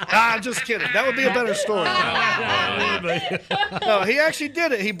 Just kidding. That would be a better story. No, he actually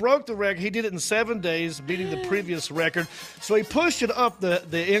did it. He broke the record. He did it in 7 days, beating the previous record. So he pushed it up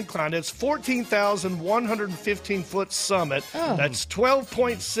the incline. It's 14,115-foot summit. Oh. That's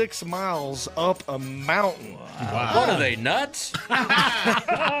 12.6 miles up a mountain. Wow. What are they, nuts?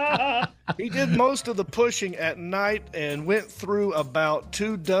 He did most of the pushing at night and went through about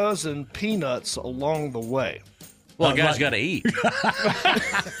 24 peanuts along the way. Well, guys got to eat. See,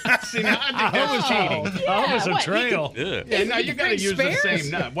 now I think that was cheating. That was a trail. Yeah, now you got to use the same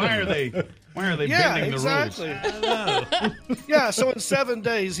nut. Why are they bending the rules? Yeah, so in 7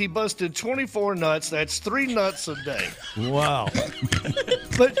 days, he busted 24 nuts. That's 3 nuts a day. Wow.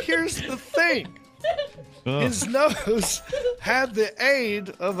 But here's the thing. His nose had the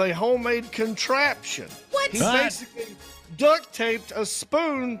aid of a homemade contraption. What? He basically duct taped a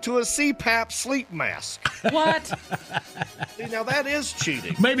spoon to a CPAP sleep mask. What? See, now that is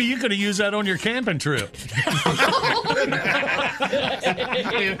cheating. Maybe you could have used that on your camping trip.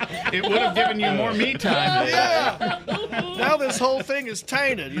 It would have given you more me time. Yeah. Now this whole thing is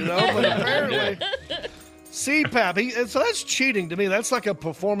tainted, but apparently CPAP, so that's cheating to me. That's like a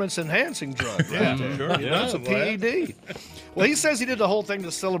performance-enhancing drug, right there. Sure. That's a PED. Well, he says he did the whole thing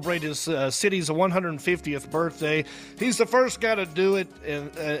to celebrate his city's 150th birthday. He's the first guy to do it in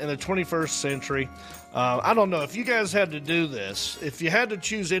the 21st century. I don't know. If you guys had to do this, if you had to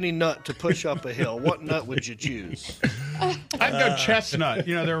choose any nut to push up a hill, what nut would you choose? I'd go chestnut.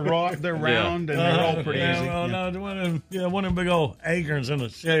 They're raw, they're round, and they're all pretty easy. Well, no, one of them big old acorns in a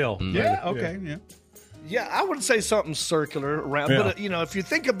shell. Yeah, okay, yeah. Yeah, I would say something circular around. Yeah. But, if you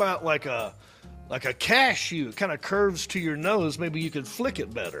think about like a cashew, it kind of curves to your nose, maybe you could flick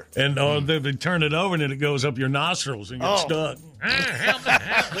it better. And they turn it over and then it goes up your nostrils and gets stuck.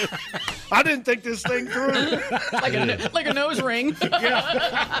 I didn't think this thing through. like a nose ring.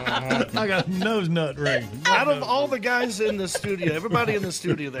 Like a nose nut ring. Out of all the guys in the studio, everybody in the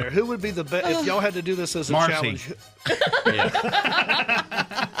studio there, who would be the best if y'all had to do this as a challenge?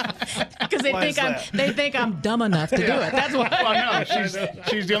 Because they think I'm dumb enough to do it. That's why. Well, no,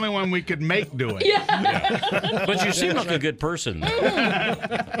 she's the only one we could make do it. Yeah. But you seem like a good person.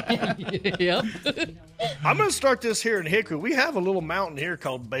 Yep. I'm going to start this here in Hickory. We have a little mountain here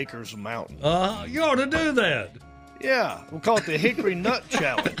called Baker's Mountain. You ought to do that. Yeah, we'll call it the Hickory Nut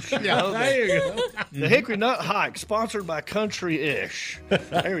Challenge. There you go. The Hickory Nut Hike, sponsored by Country-ish.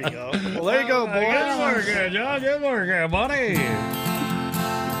 There you go. Well, there you go, boys. Good work there, John. Good work there, buddy.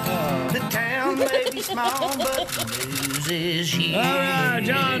 The town may be small, but the news is huge. All right,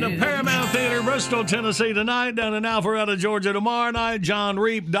 John, the Paramount Theater, Bristol, Tennessee tonight. Down in Alpharetta, Georgia tomorrow night.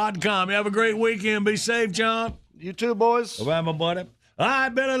 JohnReap.com. You have a great weekend. Be safe, John. You too, boys. Bye, my buddy. All right,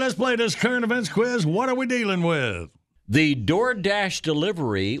 Billy, let's play this current events quiz. What are we dealing with? The DoorDash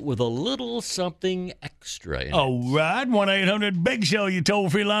delivery with a little something extra in it. All right, 1-800-BIG-SHOW. You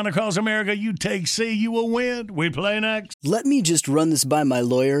toll-free line across America. You take C, you will win. We play next. Let me just run this by my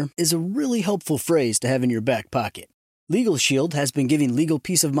lawyer is a really helpful phrase to have in your back pocket. Legal Shield has been giving legal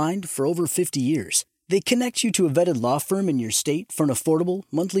peace of mind for over 50 years. They connect you to a vetted law firm in your state for an affordable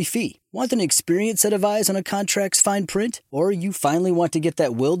monthly fee. Want an experienced set of eyes on a contract's fine print? Or you finally want to get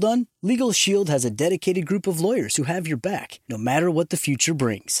that will done? Legal Shield has a dedicated group of lawyers who have your back, no matter what the future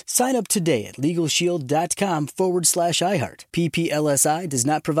brings. Sign up today at LegalShield.com/iHeart. PPLSI does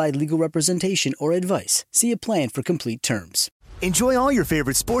not provide legal representation or advice. See a plan for complete terms. Enjoy all your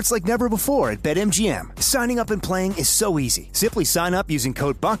favorite sports like never before at BetMGM. Signing up and playing is so easy. Simply sign up using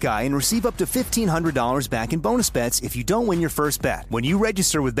code Buckeye and receive up to $1,500 back in bonus bets if you don't win your first bet. When you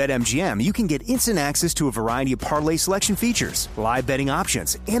register with BetMGM, you can get instant access to a variety of parlay selection features, live betting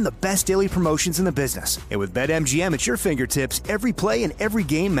options, and the best daily promotions in the business. And with BetMGM at your fingertips, every play and every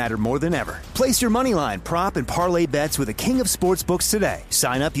game matter more than ever. Place your moneyline, prop, and parlay bets with the king of sportsbooks today.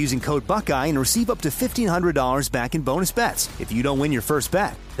 Sign up using code Buckeye and receive up to $1,500 back in bonus bets. If if you don't win your first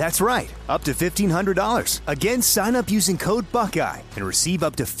bet. That's right, up to $1,500. Again, sign up using code Buckeye and receive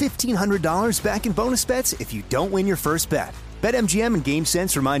up to $1,500 back in bonus bets if you don't win your first bet. BetMGM and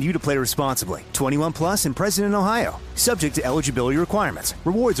GameSense remind you to play responsibly. 21 plus and present in Ohio. Subject to eligibility requirements.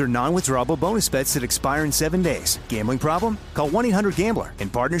 Rewards are non-withdrawable bonus bets that expire in 7 days. Gambling problem? Call 1-800-GAMBLER in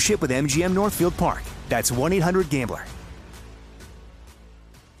partnership with MGM Northfield Park. That's 1-800-GAMBLER.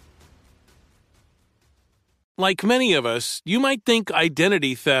 Like many of us, you might think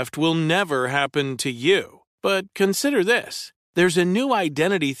identity theft will never happen to you. But consider this. There's a new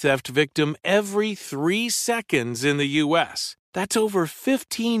identity theft victim every 3 seconds in the U.S. That's over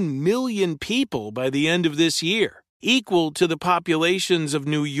 15 million people by the end of this year, equal to the populations of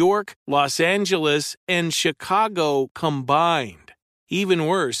New York, Los Angeles, and Chicago combined. Even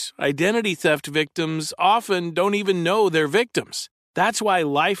worse, identity theft victims often don't even know they're victims. That's why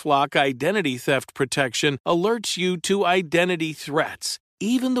LifeLock Identity Theft Protection alerts you to identity threats,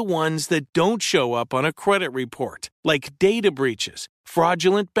 even the ones that don't show up on a credit report, like data breaches,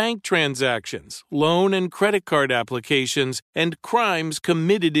 fraudulent bank transactions, loan and credit card applications, and crimes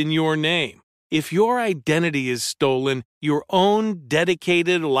committed in your name. If your identity is stolen, your own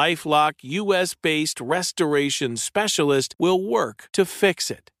dedicated LifeLock U.S.-based restoration specialist will work to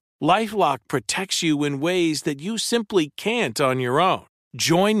fix it. LifeLock protects you in ways that you simply can't on your own.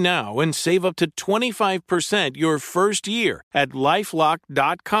 Join now and save up to 25% your first year at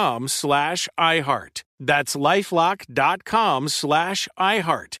LifeLock.com/iHeart. That's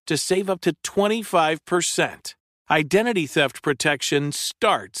LifeLock.com/iHeart to save up to 25%. Identity theft protection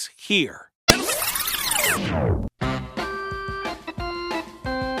starts here.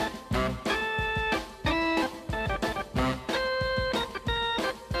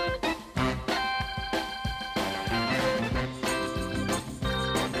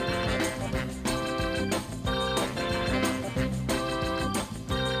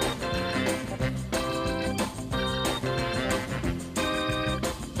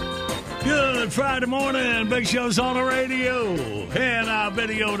 Good Friday morning. Big Show's on the radio. And our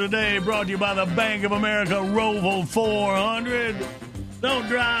video today brought to you by the Bank of America Roval 400. Don't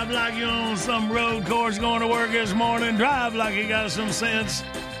drive like you're on some road course going to work this morning. Drive like you got some sense.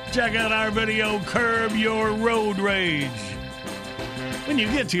 Check out our video, Curb Your Road Rage. When you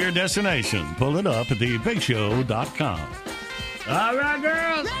get to your destination, pull it up at thebigshow.com. All right,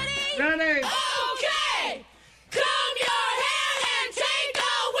 girls. Ready? Okay! Comb your hair and take a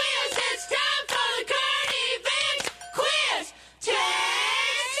whiz. It's time for the current events quiz.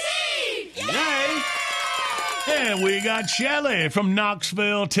 Tennessee! Yay! And we got Shelley from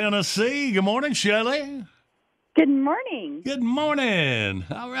Knoxville, Tennessee. Good morning, Shelley. Good morning. Good morning.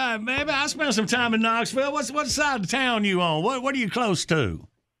 All right, baby. I spent some time in Knoxville. What side of town you on? What are you close to?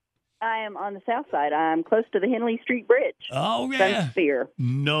 I am on the south side. I'm close to the Henley Street Bridge. Oh, yeah. Sphere.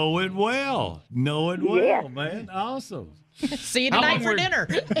 Know it well, Yeah. man. Awesome. See you tonight for dinner.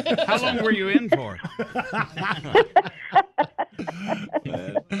 How long were you in for?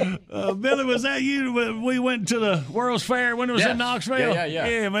 Billy, was that you? We went to the World's Fair when it was in Knoxville? Yeah.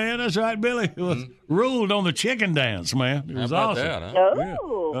 Yeah, man, that's right, Billy. It was ruled on the chicken dance, man. It was How about awesome. that, huh?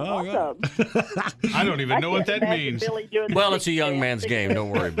 Oh, awesome. I don't even know what that means. Well, it's a young man's game. Don't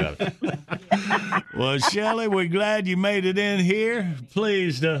worry about it. Well, Shelley, we're glad you made it in here.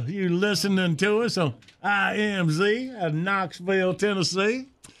 Pleased you listening to us on IMZ at Knoxville, Tennessee.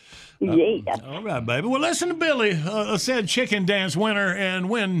 Yeah. All right, baby. Well, listen to Billy, said chicken dance winner, and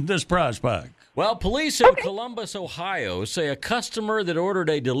win this prize pack. Well, police in Columbus, Ohio say a customer that ordered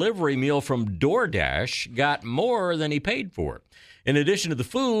a delivery meal from DoorDash got more than he paid for it. In addition to the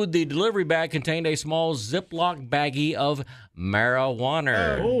food, the delivery bag contained a small Ziploc baggie of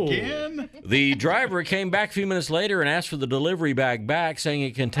marijuana. Again? The driver came back a few minutes later and asked for the delivery bag back, saying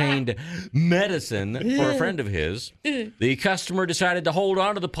it contained medicine for a friend of his. The customer decided to hold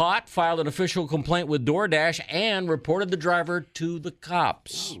on to the pot, filed an official complaint with DoorDash, and reported the driver to the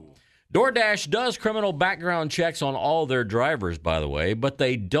cops. DoorDash does criminal background checks on all their drivers, by the way, but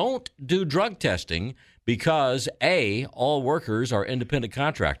they don't do drug testing because, A, all workers are independent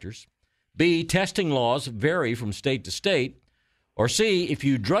contractors, B, testing laws vary from state to state, or C, if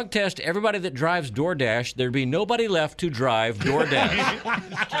you drug test everybody that drives DoorDash, there'd be nobody left to drive DoorDash.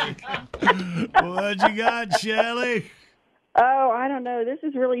 What you got, Shelley? Oh, I don't know. This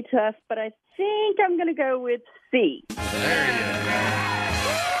is really tough, but I think I'm going to go with C.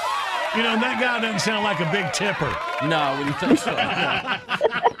 You know, that guy doesn't sound like a big tipper. No, I wouldn't think so.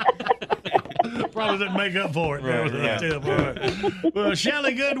 Probably didn't make up for it. Right, There was a tip. All right. Well,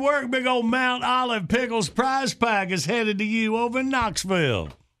 Shelley, good work. Big old Mount Olive Pickles prize pack is headed to you over in Knoxville.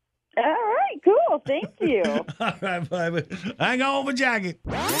 All right, cool. Oh, thank you. All right, baby. Hang on for Jackie.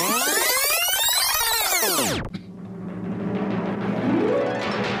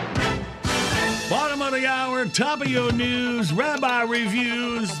 Bottom of the hour, top of your news, Rabbi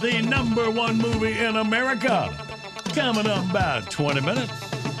reviews the #1 movie in America. Coming up about 20 minutes.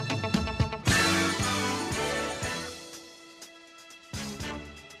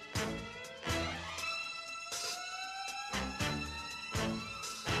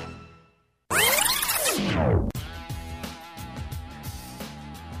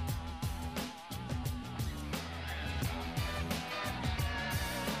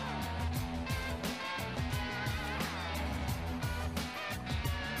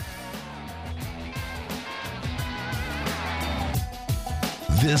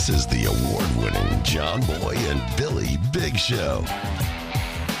 This is the award-winning John Boy and Billy Big Show.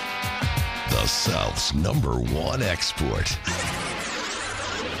 The South's #1 export.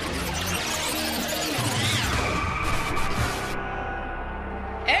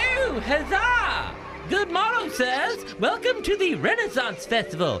 Oh, huzzah! Good morrow, sirs. Welcome to the Renaissance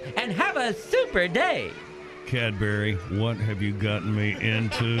Festival, and have a super day. Cadbury, what have you gotten me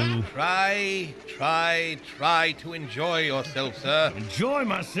into? Try to enjoy yourself, sir. Enjoy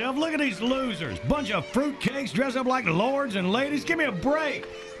myself? Look at these losers. Bunch of fruitcakes dressed up like lords and ladies. Give me a break.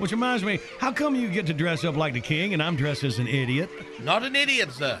 Which reminds me, how come you get to dress up like the king and I'm dressed as an idiot? Not an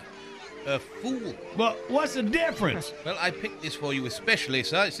idiot, sir. A fool. Well, what's the difference? Well, I picked this for you especially,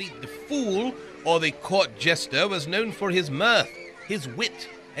 sir. See, the fool, or the court jester, was known for his mirth, his wit,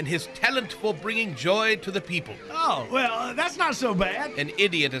 and his talent for bringing joy to the people. Oh, well, that's not so bad. An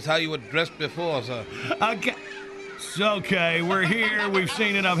idiot is how you were dressed before, sir. Okay. It's okay, we're here. We've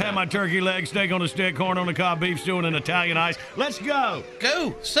seen it. I've had my turkey leg, steak on a stick, corn on the cob, beef stew, and an Italian ice. Let's go.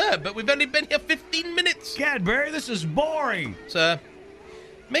 Go, sir, but we've only been here 15 minutes. Cadbury, this is boring. Sir,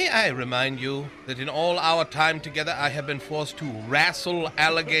 may I remind you that in all our time together, I have been forced to wrestle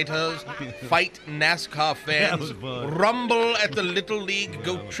alligators, fight NASCAR fans, rumble at the Little League,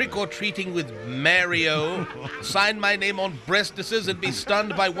 go trick-or-treating with Mario, sign my name on breastises, and be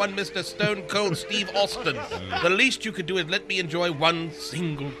stunned by one Mr. Stone Cold Steve Austin. The least you could do is let me enjoy one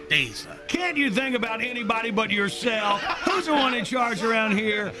single day, sir. Can't you think about anybody but yourself? Who's the one in charge around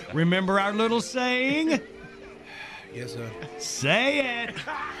here? Remember our little saying? Yes, sir. Say it.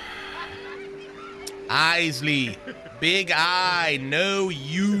 Isley. Big I, no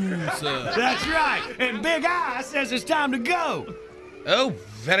you, sir. That's right. And Big I says it's time to go. Oh,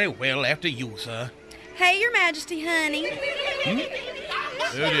 very well. After you, sir. Hey, Your Majesty, honey.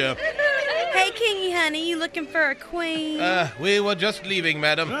 Oh, dear. Hey, Kingy, honey, you looking for a queen? We were just leaving,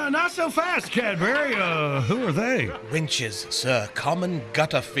 madam. Not so fast, Cadbury. Who are they? Wenches, sir. Common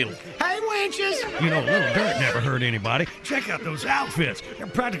gutter filth. Hey, wenches! You know, Little Dirt never hurt anybody. Check out those outfits. They're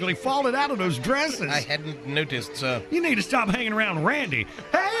practically falling out of those dresses. I hadn't noticed, sir. You need to stop hanging around Randy.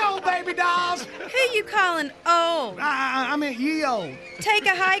 Hey, old baby dolls! Who you calling old? I meant ye old. Take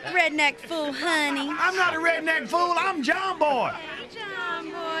a hike, redneck fool, honey. I'm not a redneck fool. I'm John Boy. John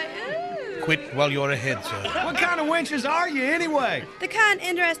Boy, ooh. Quit while you're ahead, sir. What kind of wenches are you, anyway? The kind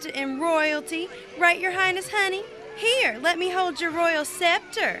interested in royalty. Right, Your Highness, honey? Here, let me hold your royal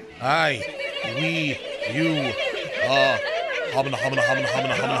scepter. I, we, you,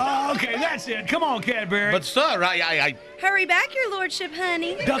 humana. Okay, that's it. Come on, Cadbury. But, sir, I... Hurry back, your lordship,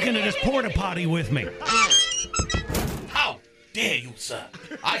 honey. Duck into this porta potty with me. How dare you, sir?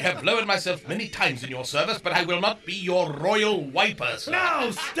 I have lowered myself many times in your service, but I will not be your royal wiper, sir.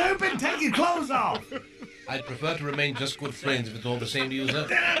 No, stupid! Take your clothes off! I'd prefer to remain just good friends if it's all the same to you, sir.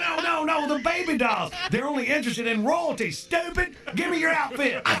 No, the baby dolls. They're only interested in royalty, stupid. Give me your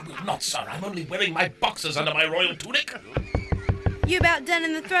outfit. I will not, sir. I'm only wearing my boxers under my royal tunic. You about done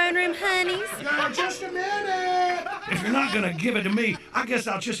in the throne room, honeys? Just a minute. If you're not going to give it to me, I guess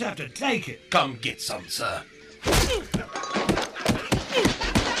I'll just have to take it. Come get some, sir.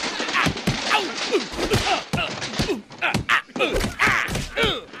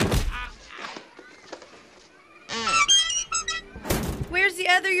 Where's the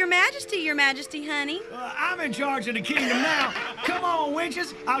other Your Majesty, honey? I'm in charge of the kingdom now. Come on,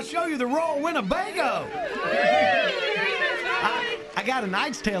 wenches. I'll show you the royal Winnebago. I got A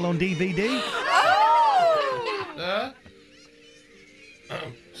Knight's Tale on DVD. Oh! Sir?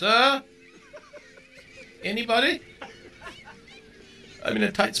 Sir? Anybody? I'm in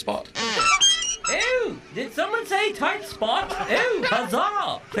a tight spot. Oh, did someone say tight spot? Oh,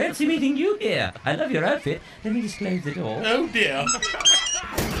 huzzah! Fancy meeting you here. I love your outfit. Let me just close the door. Oh, dear.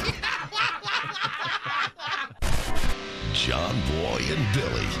 John Boy and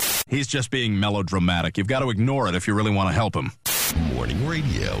Billy. He's just being melodramatic. You've got to ignore it if you really want to help him. Morning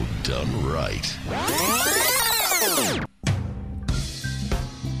radio done right.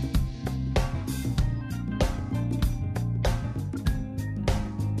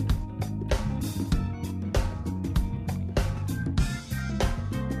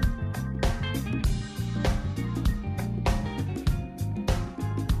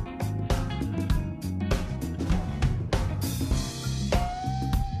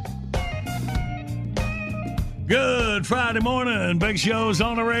 Good Friday morning. Big Show's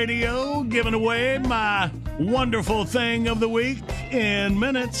on the radio, giving away my wonderful thing of the week in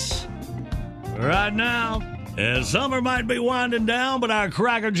minutes. Right now, as summer might be winding down, but our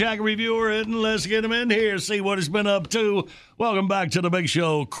Cracker Jack reviewer isn't. Let's get him in here, see what he's been up to. Welcome back to the Big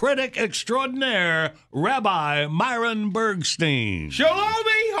Show, critic extraordinaire, Rabbi Myron Bergstein.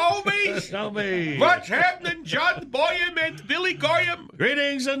 Shalomi, homies! Shalom. What's happening, John Boyum and Billy Goyam?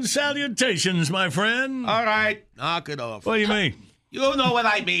 Greetings and salutations, my friend. All right, knock it off. What do you mean? You know what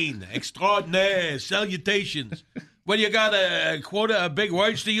I mean. Extraordinaire, salutations. When you got a quota of big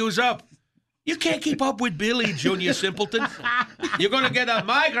words to use up, you can't keep up with Billy, Junior Simpleton. You're going to get a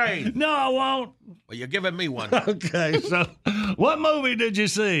migraine. No, I won't. Well, you're giving me one. Okay, so what movie did you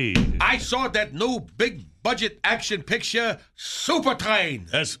see? I saw that new big-budget action picture, Super Train.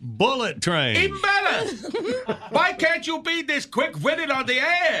 That's Bullet Train. Even better. Why can't you be this quick-witted on the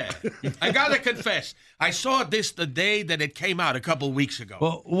air? I got to confess, I saw this the day that it came out a couple weeks ago.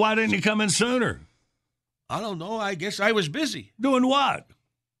 Well, why didn't you come in sooner? I don't know. I guess I was busy. Doing what?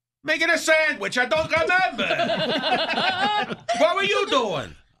 Making a sandwich. I don't remember. What were you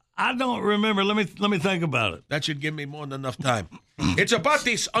doing? I don't remember. Let me think about it. That should give me more than enough time. It's about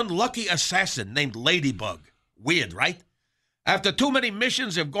this unlucky assassin named Ladybug. Weird, right? After too many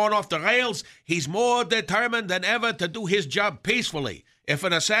missions have gone off the rails, he's more determined than ever to do his job peacefully. If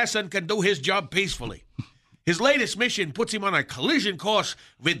an assassin can do his job peacefully. His latest mission puts him on a collision course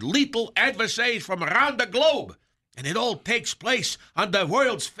with lethal adversaries from around the globe. And it all takes place on the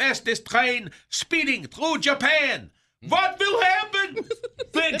world's fastest train speeding through Japan. What will happen?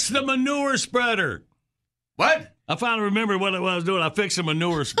 Fix the manure spreader. What? I finally remembered what I was doing. I fixed the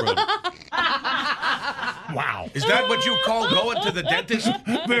manure spreader. Wow. Is that what you call going to the dentist?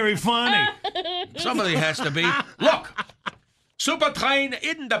 Very funny. Somebody has to be. Look, Super Train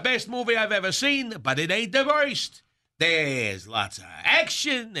isn't the best movie I've ever seen, but it ain't the worst. There's lots of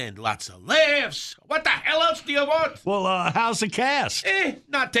action and lots of laughs. What the hell else do you want? Well, how's the cast?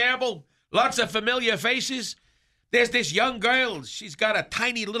 Not terrible. Lots of familiar faces. There's this young girl. She's got a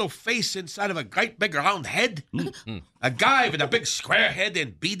tiny little face inside of a great big round head. A guy with a big square head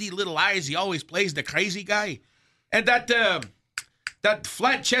and beady little eyes. He always plays the crazy guy. And that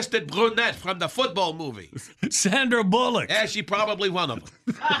flat-chested brunette from the football movie. Sandra Bullock. Yeah, she's probably one of them.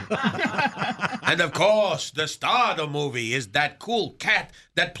 And, of course, the star of the movie is that cool cat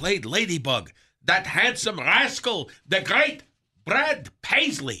that played Ladybug. That handsome rascal, the great Brad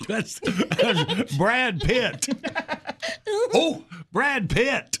Paisley. That's Brad Pitt. Who? Brad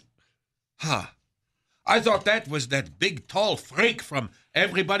Pitt. Huh. I thought that was that big, tall freak from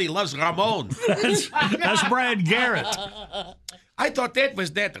Everybody Loves Ramon. That's Brad Garrett. I thought that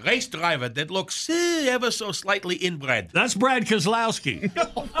was that race driver that looks ever so slightly inbred. That's Brad Kozlowski.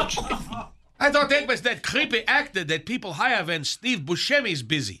 I thought that was that creepy actor that people hire when Steve Buscemi's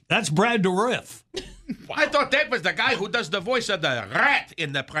busy. That's Brad Dourif. I thought that was the guy who does the voice of the rat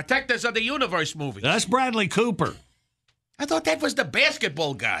in the Protectors of the Universe movie. That's Bradley Cooper. I thought that was the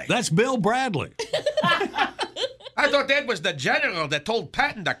basketball guy. That's Bill Bradley. I thought that was the general that told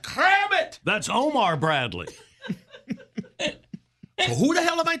Patton to cram it. That's Omar Bradley. So who the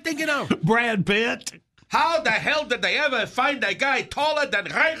hell am I thinking of? Brad Pitt. How the hell did they ever find a guy taller than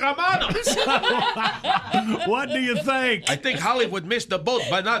Ray Romano? What do you think? I think Hollywood missed the boat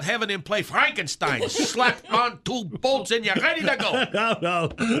by not having him play Frankenstein. Slap on 2 bolts and you're ready to go. No.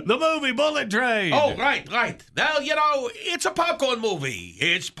 The movie Bullet Train. Oh, right. Well, you know, it's a popcorn movie.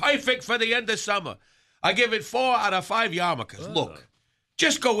 It's perfect for the end of summer. I give it 4 out of 5 yarmulkes. Look,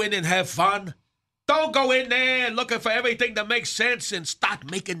 just go in and have fun. Don't go in there looking for everything that makes sense and start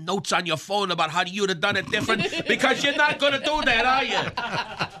making notes on your phone about how you'd have done it different, because you're not going to do that, are you?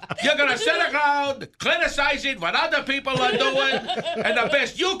 You're going to sit around criticizing what other people are doing, and the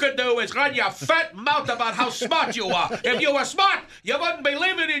best you can do is run your fat mouth about how smart you are. If you were smart, you wouldn't be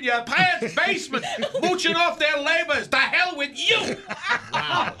living in your parents' basement, mooching off their labors. The hell with you!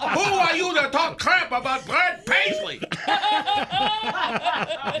 Wow. Who are you to talk crap about Brad Paisley?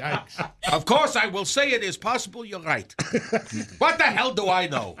 Yikes. Of course, I will say it is possible you're right. What the hell do I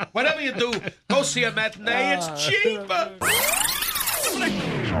know? Whatever you do, go see a matinee. It's cheaper.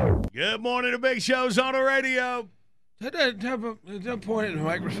 Good morning. The Big Show's on the radio. Don't point at the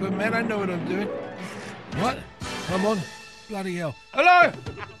microphone, man. I know what I'm doing. What? Come on. Bloody hell. Hello!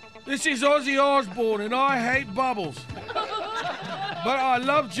 This is Ozzy Osbourne, and I hate bubbles. But I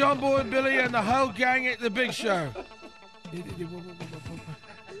love John Boy and Billy and the whole gang at the Big Show.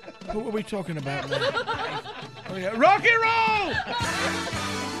 What were we talking about, man? Oh, yeah. Rock and roll!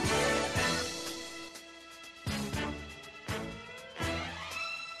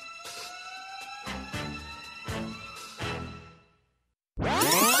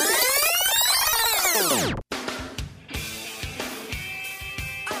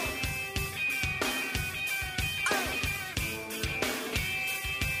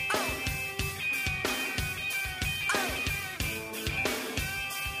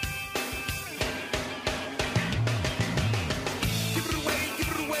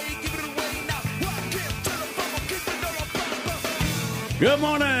 Good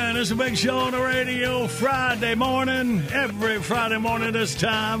morning. It's a Big Show on the radio Friday morning. Every Friday morning this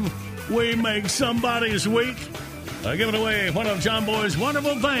time, we make somebody's week. Giving away one of John Boy's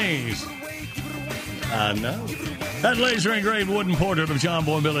wonderful things. I know. That laser engraved wooden portrait of John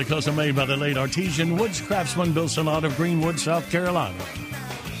Boy and Billy, custom made by the late artesian woods craftsman Bill Salot of Greenwood, South Carolina.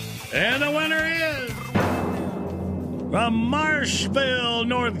 And the winner is from Marshville,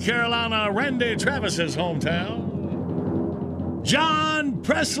 North Carolina, Randy Travis's hometown, John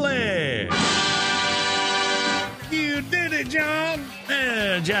Presley. You did it, John.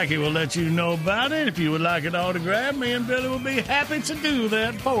 And Jackie will let you know about it. If you would like an autograph, me and Billy will be happy to do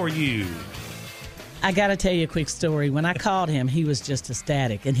that for you. I got to tell you a quick story. When I called him, he was just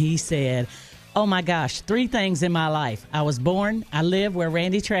ecstatic. And he said, oh, my gosh, 3 things in my life. I was born. I live where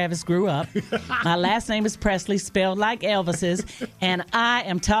Randy Travis grew up. My last name is Presley, spelled like Elvis's. And I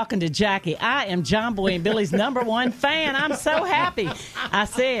am talking to Jackie. I am John Boy and Billy's #1 fan. I'm so happy. I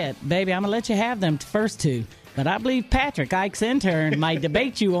said, baby, I'm going to let you have them first 2. But I believe Patrick, Ike's intern, might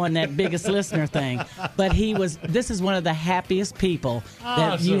debate you on that biggest listener thing. But this is one of the happiest people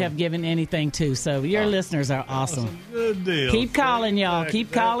that you have given anything to. So your listeners are awesome. Good deal. Keep calling, y'all.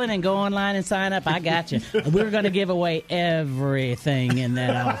 Keep calling and go online and sign up. I got you. We're going to give away everything in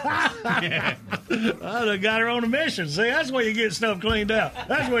that office. Well, they got her on a mission. See, that's where you get stuff cleaned out.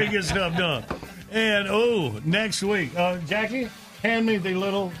 That's where you get stuff done. And, next week, Jackie, hand me the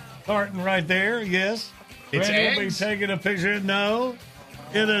little carton right there. Yes. It's Randy will be eggs? taking a picture. No,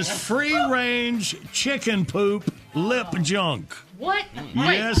 it is free-range chicken poop lip junk. What?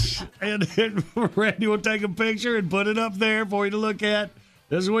 Yes, and Randy will take a picture and put it up there for you to look at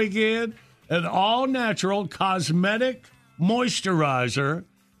this weekend. An all-natural cosmetic moisturizer.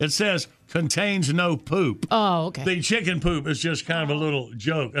 It says contains no poop. Oh, okay. The chicken poop is just kind of a little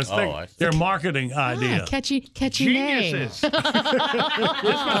joke. I think I see. their marketing idea. Catchy Geniuses. name. This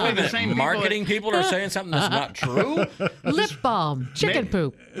must be the same Marketing people are saying something that's not true. Lip balm, chicken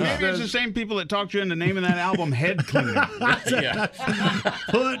poop. Maybe it's the same people that talked you into naming that album Head Cleaner. Yeah.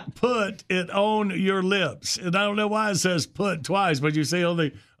 Put it on your lips. And I don't know why it says put twice, but you see on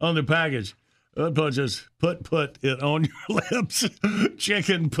the package. Just put it on your lips.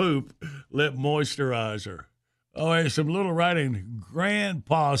 Chicken poop lip moisturizer. Oh, there's some little writing.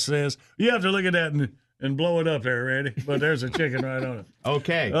 Grandpa says you have to look at that and blow it up there, Randy. But there's a chicken right on it.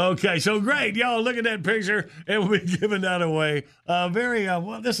 Okay, so great. Y'all look at that picture, and we'll be giving that away.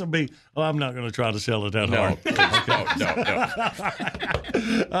 This will be, I'm not going to try to sell it that hard.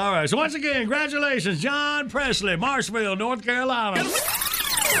 No. All right, so once again, congratulations, John Presley, Marshville, North Carolina.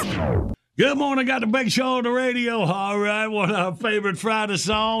 Good morning, got the Big Show on the radio. All right, one of our favorite Friday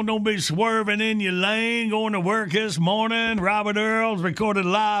song. Don't be swerving in your lane. Going to work this morning. Robert Earls recorded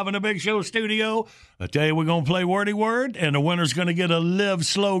live in the Big Show studio. I tell you, we're going to play Wordy Word, and the winner's going to get a Live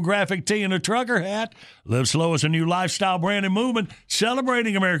Slow graphic tee and a trucker hat. Live Slow is a new lifestyle brand and movement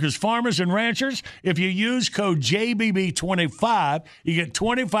celebrating America's farmers and ranchers. If you use code JBB25, you get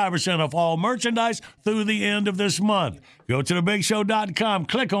 25% off all merchandise through the end of this month. Go to thebigshow.com,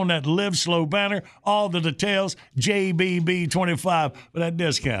 click on that Live Slow banner, all the details, JBB25 for that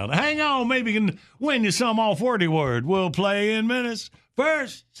discount. Hang on, maybe you can win you some off Wordy Word. We'll play in minutes.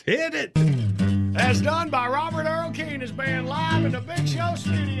 First, hit it. As done by Robert Earl Keen, his band live in the Big Show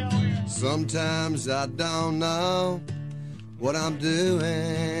studio. Sometimes I don't know what I'm doing.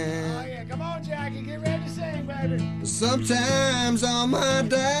 Oh, yeah, come on, Jackie, get ready to sing, baby. Sometimes all my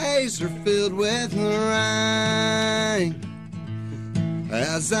days are filled with rain.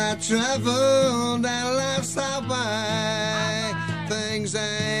 As I travel down life's highway, things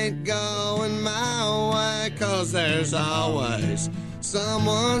ain't going my way, 'cause there's always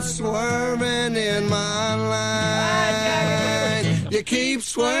someone swerving in my lane. You keep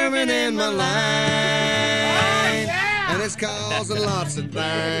swerving in my lane. and it's causing lots of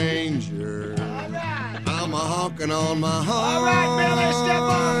danger. I'm a honking on my horn. All right, Billy, step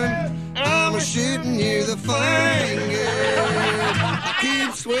on. I'm a shooting you the finger. I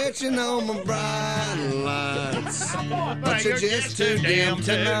keep switching on my bright lights, but you're just too dim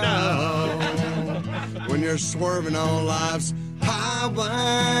to know. When you're swerving on life's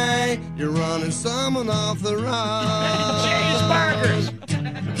highway, you're running someone off the road. Cheeseburgers.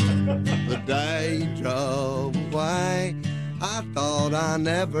 The day you drove away, I thought I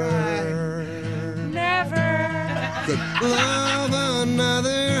never could love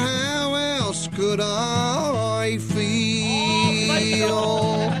another. How else could I feel?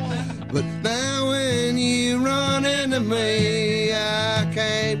 But now when you run into me, I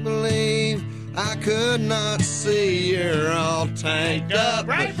can't believe I could not see you're all tanked up.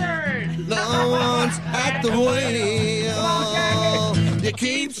 No one's at the wheel. You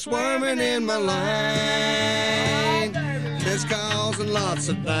keep swerving in my lane. It's causing lots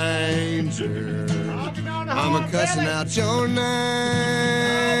of danger. I'm a cussing out your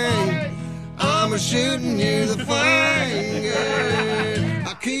name. I'm a shooting you the finger.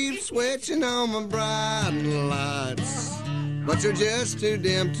 I keep switching on my bright lights, but you're just too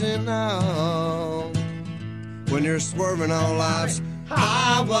dim to know. When you're swerving on life's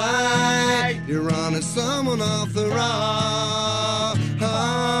highway, you're running someone off the road.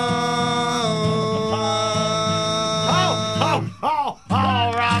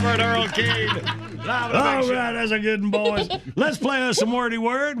 Robert Earl King. All right, that's a good one, boys. Let's play us some wordy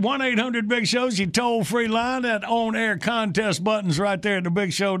word. 1-800-BIG-SHOW's your toll-free line. That on-air contest button's right there at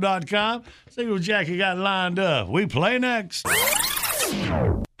thebigshow.com. See what Jackie got lined up. We play next.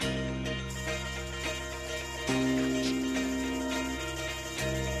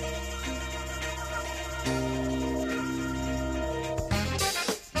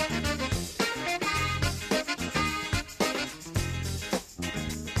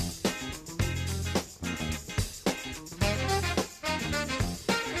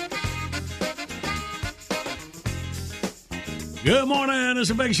 Good morning. It's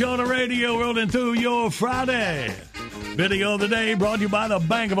a Big Show on the radio rolling through your Friday. Video of the day brought to you by the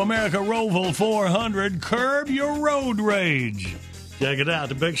Bank of America Roval 400. Curb your road rage. Check it out,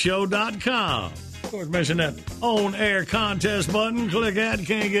 thebigshow.com. Of course, mention that on-air contest button. Click that.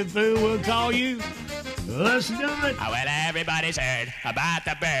 Can't get through. We'll call you. Let's do it. Well, everybody's heard about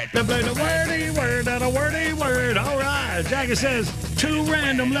the bird. They play the wordy word and a wordy word. All right. Jackie says, too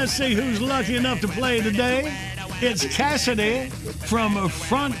random. Let's see who's lucky enough to play today. It's Cassidy from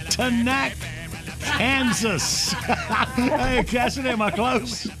Frontenac, Kansas. Hey, Cassidy, am I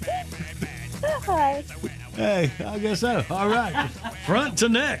close? Hi. Hey, I guess so. All right. Front to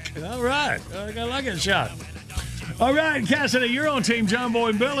neck. All right. I like it shot. All right, Cassidy, you're on Team John Boy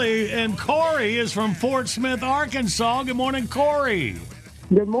and Billy, and Corey is from Fort Smith, Arkansas. Good morning, Corey.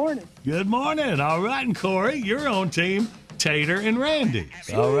 Good morning. Good morning. All right, and Corey, you're on Team Tater and Randy.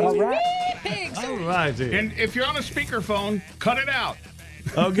 All right. All right. All right, then. And if you're on a speakerphone, cut it out.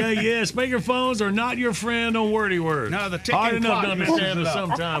 Okay, yeah, speakerphones are not your friend on wordy words. No, the ticking hard enough clock to understand messes us it up.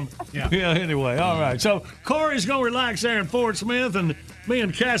 sometime. Yeah. Anyway, all right. So Corey's going to relax there in Fort Smith, and me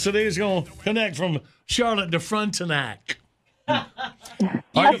and Cassidy is going to connect from Charlotte to Frontenac. Are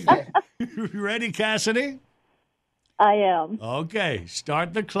you ready, Cassidy? I am. Okay,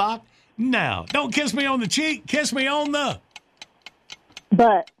 start the clock now. Don't kiss me on the cheek. Kiss me on the...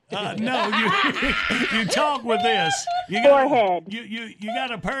 But no, you talk with this. You forehead. You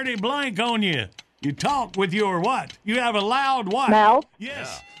got a pretty blank on you. You talk with your what? You have a loud what? Mouth.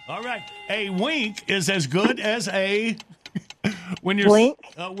 Yes. Yeah. All right. A wink is as good as a when you're blink.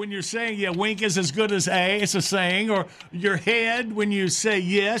 When you're saying wink is as good as a. It's a saying. Or your head when you say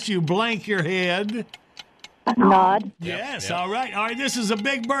yes, you blank your head. Nod. Yes. Yep. All right. All right. This is a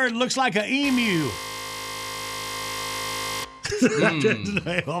big bird. Looks like an emu.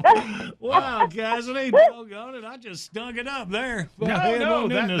 Wow, Cassidy, doggone it, I just stunk it up there. No, that whole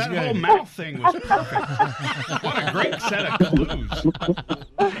mouth thing was perfect. What a great set of clues.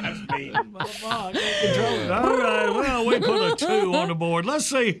 That's me. All right, well, we put a 2 on the board. Let's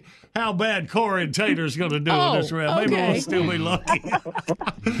see how bad Corey and Tater's going to do in this round. Maybe we'll still be lucky.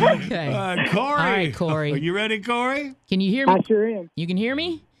 Okay. Corey. All right, Corey. Are you ready, Corey? Can you hear me? I sure am. You can hear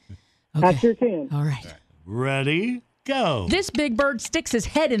me? Okay. I sure can. All right. Ready? Go. This big bird sticks his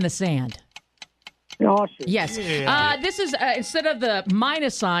head in the sand. Oh, sure. Yes. Yeah. This is, instead of the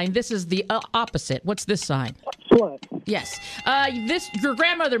minus sign, this is the opposite. What's this sign? Plus. Yes. Your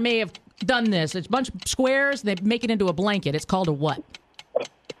grandmother may have done this. It's a bunch of squares. They make it into a blanket. It's called a what?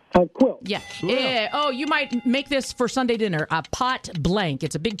 Quilt. Yeah. Oh, you might make this for Sunday dinner. A pot blank.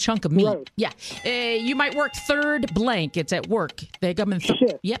 It's a big chunk of meat. Right. Yeah. You might work third blank. It's at work. They come in.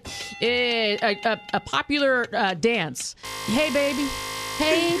 Yep. A popular dance. Hey, baby.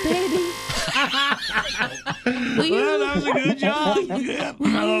 Hey, baby. Well, that was a good job. Yeah.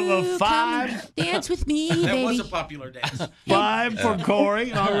 5. Dance with me, That baby. was a popular dance. 5 for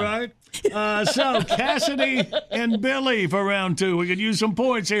Corey. All right. So Cassidy and Billy for round 2. We could use some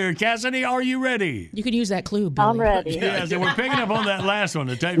points here. Cassidy, are you ready? You can use that clue, Billy. I'm ready. Yeah, so we're picking up on that last one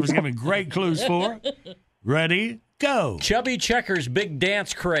that Tate was giving great clues for. Ready? Go. Chubby Checker's big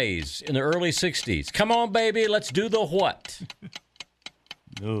dance craze in the early 60s. Come on, baby, let's do the what?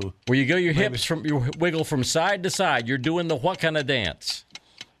 No. Where you go your hips you wiggle from side to side. You're doing the what kind of dance?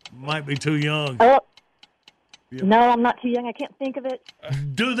 Might be too young. Oh, no, I'm not too young. I can't think of it.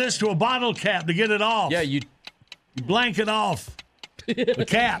 Do this to a bottle cap to get it off. Yeah, you blank it off. The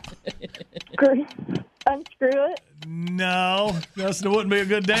cap. Unscrew it. No, that wouldn't be a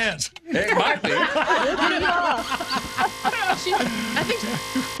good dance. It might be.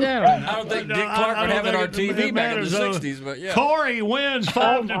 I don't think Dick Clark would have it on TV back in the 60s, but yeah. Corey wins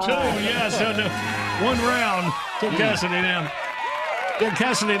 5-2. Yes, one round to Cassidy now. Yeah,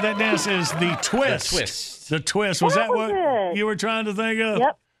 Cassidy, that dance is the twist. The twist. The twist. Was that was what it. you were trying to think of?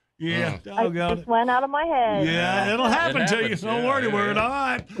 Yep. Yeah, I doggone just it. went out of my head. Yeah, it'll happen to you. happens. Don't Yeah, worry, yeah, word. yeah. All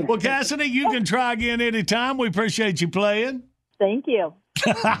right. Well, Cassidy, you can try again anytime. We appreciate you playing. Thank you.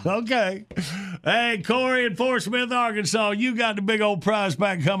 Okay. Hey, Corey in Fort Smith, Arkansas, you got the big old prize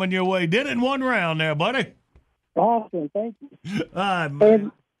pack coming your way. Did it in one round there, buddy. Awesome. Thank you. All right,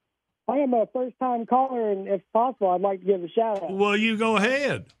 And I am a first-time caller, and if possible, I'd like to give a shout-out. well, you go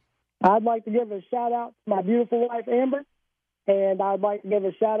ahead. I'd like to give a shout-out to my beautiful wife, Amber, and I'd like to give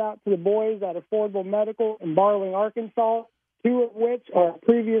a shout-out to the boys at Affordable Medical in Barling, Arkansas, 2 of which are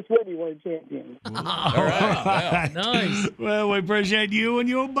previous Woody Word champions. All right. Nice. Well, we appreciate you and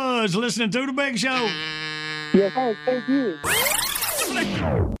your buzz listening to The Big Show. Yes, sir. Thank you.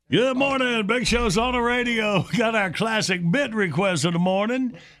 Good morning. Big Show's on the radio. Got our classic bit request of the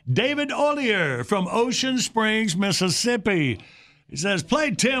morning. David Ollier from Ocean Springs, Mississippi. He says,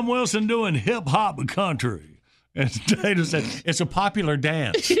 play Tim Wilson doing hip-hop country. And Tatum said, it's a popular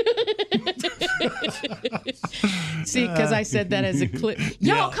dance. See, because I said that as a clip.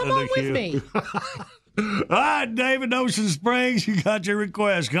 Y'all, come on with me. All right, David, Ocean Springs, you got your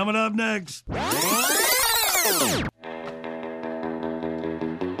request. Coming up next.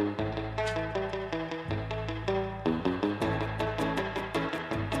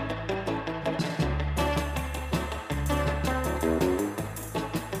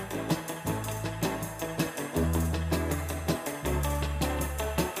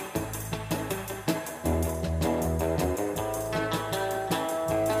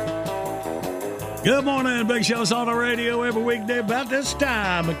 Good morning, Big Show's on the radio every weekday about this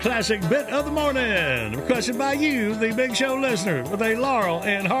time. A classic bit of the morning, requested by you, the Big Show listener, with a Laurel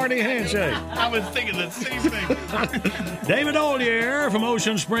and Hardy handshake. I was thinking the same thing. David Ollier from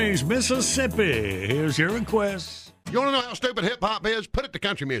Ocean Springs, Mississippi. Here's your request. You want to know how stupid hip hop is? Put it to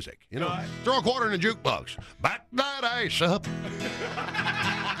country music. You know, throw a quarter in the jukebox. Back that ass up.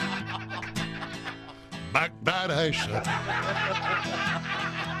 Back that ass up.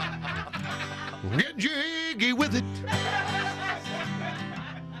 Get jiggy with it.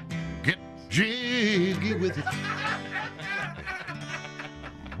 Get jiggy with it.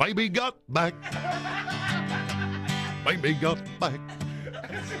 Baby got back. Baby got back.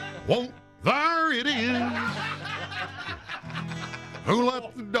 Won't there it is. Who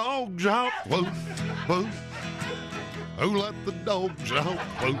let the dogs out? Woof, woof. Who let the dogs out?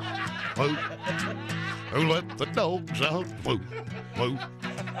 Woof, woof. Who let the dogs out? Woof, woof.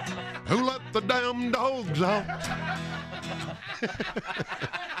 Who let the damn dogs out?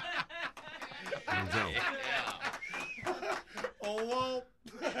 Oh,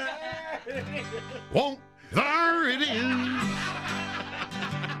 Won't there it is.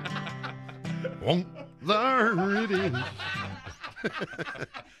 Won't there it is.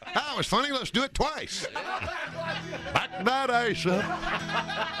 That was funny. Let's do it twice. Back that ass up.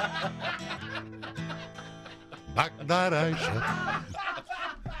 Back that ass up.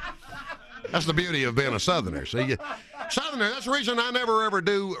 That's the beauty of being a Southerner. See, Southerner, that's the reason I never ever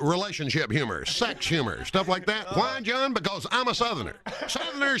do relationship humor, sex humor, stuff like that. Why, John? Because I'm a Southerner.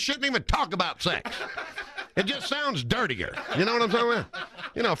 Southerners shouldn't even talk about sex. It just sounds dirtier. You know what I'm talking about?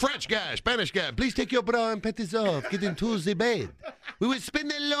 You know, French guy, Spanish guy, please take your bra and panties off. Get into the bed. We will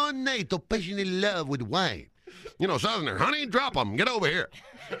spend a long night of passionate love with wine. You know, Southerner, honey, drop them. Get over here.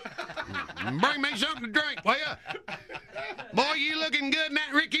 Bring me something to drink, will ya? Boy, you looking good in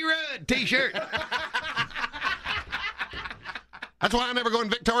that Ricky Rudd T-shirt. That's why I never go in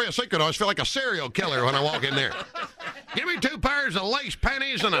Victoria's Secret. I always feel like a serial killer when I walk in there. Give me 2 pairs of lace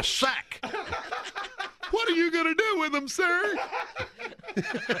panties and a sack. What are you going to do with them, sir?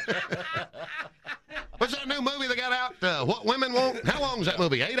 What's that new movie they got out? What Women Want? How long's that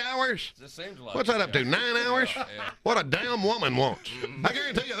movie? 8 hours? It seems like What's that up to? 9 hours? Yeah. What a damn woman wants. I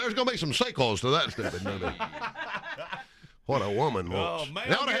guarantee you there's going to be some sequels to that stupid movie. What a woman wants.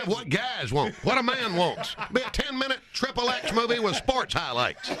 They ought to have what guys want. What a man wants. Be a 10-minute XXX movie with sports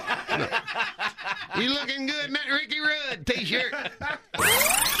highlights. You looking good in that Ricky Rudd T-shirt.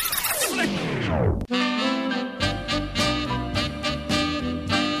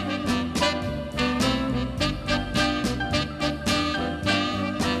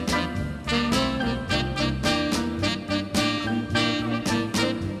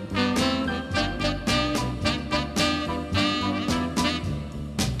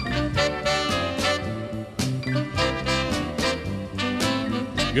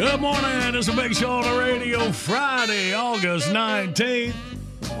 Good morning. It's a Big Show on the radio. Friday, August 19th.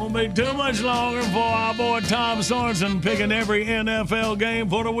 Won't be too much longer for our boy Tom Sorensen picking every NFL game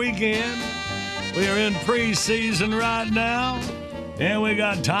for the weekend. We are in preseason right now, and we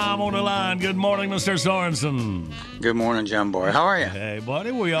got Tom on the line. Good morning, Mr. Sorensen. Good morning, John Boy. How are you? Hey,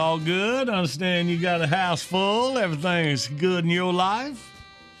 buddy. We all good. Understand you got a house full. Everything's good in your life.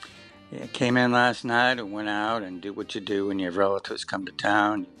 Yeah, came in last night and went out and do what you do when your relatives come to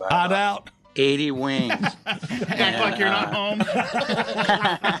town. You buy Hide out. 80 wings. Act like you're not home.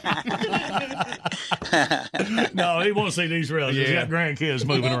 No, he won't see these relatives. He's Yeah. got grandkids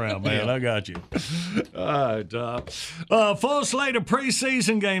moving around, man. I got you. All right. Full slate of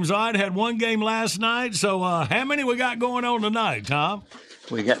preseason games. All right, had one game last night. So how many we got going on tonight, Tom?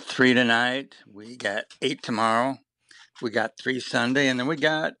 We got 3 tonight. We got 8 tomorrow. We got 3 Sunday. And then we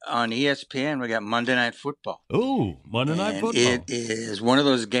got on ESPN, we got Monday Night Football. Ooh, Monday Night Football. It is one of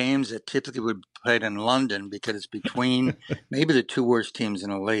those games that typically would be played in London because it's between maybe the 2 worst teams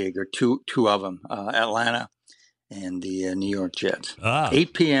in the league, or two of them, Atlanta and the New York Jets.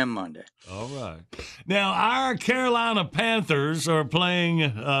 8 p.m. Monday. All right. Now, our Carolina Panthers are playing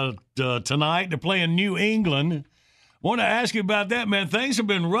tonight. They're playing New England. Want to ask you about that, man. Things have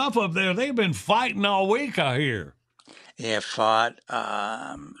been rough up there. They've been fighting all week, I hear. Yeah, fought.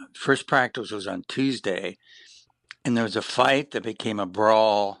 First practice was on Tuesday, and there was a fight that became a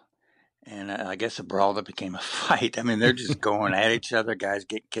brawl, and I guess a brawl that became a fight. I mean, they're just going at each other. Guys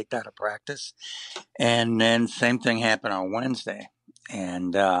get kicked out of practice. And then same thing happened on Wednesday.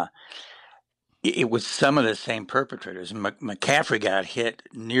 And it was some of the same perpetrators. McCaffrey got hit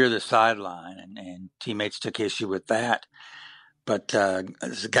near the sideline, and teammates took issue with that. But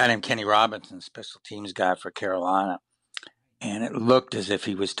there's a guy named Kenny Robinson, special teams guy for Carolina, and it looked as if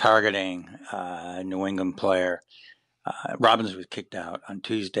he was targeting a New England player. Robinson was kicked out on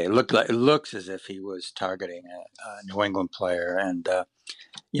Tuesday. It looks as if he was targeting a New England player, and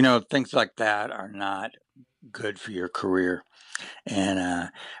things like that are not good for your career. And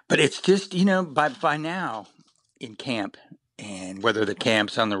but it's just by now in camp, and whether the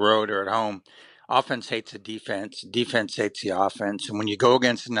camp's on the road or at home, offense hates the defense, defense hates the offense, and when you go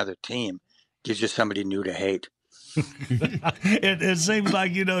against another team, it gives you somebody new to hate. It seems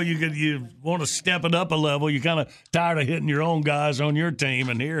like you want to step it up a level. You're kind of tired of hitting your own guys on your team,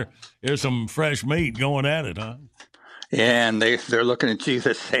 and here's some fresh meat going at it, huh? Yeah, and they're looking at you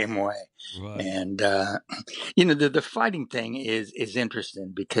the same way. Right. And the fighting thing is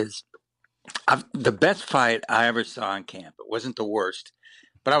interesting because the best fight I ever saw in camp. It wasn't the worst,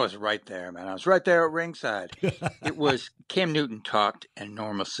 but I was right there, man. I was right there at ringside. It was Cam Newton talked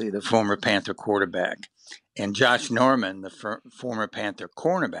enormously, the former Panther quarterback. And Josh Norman, the former Panther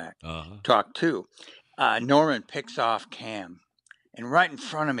cornerback, talked too. Norman picks off Cam, and right in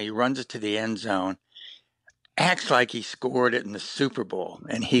front of me, runs it to the end zone, acts like he scored it in the Super Bowl,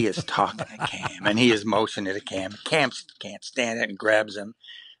 and he is talking to Cam, and he is motioning to Cam. Cam can't stand it and grabs him.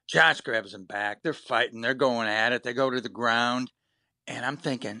 Josh grabs him back. They're fighting. They're going at it. They go to the ground. And I'm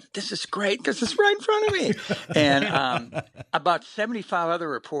thinking, this is great because it's right in front of me. And about 75 other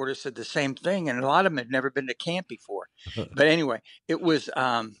reporters said the same thing, and a lot of them had never been to camp before. But anyway, it was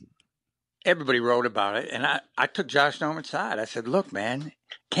everybody wrote about it, and I took Josh Norman's side. I said, look, man,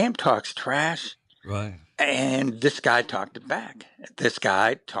 camp talks trash. Right. And this guy talked it back. This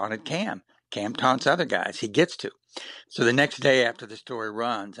guy taunted Cam. Cam taunts other guys. He gets to. So the next day after the story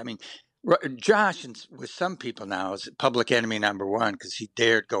runs, I mean, Josh, with some people now, is public enemy number one because he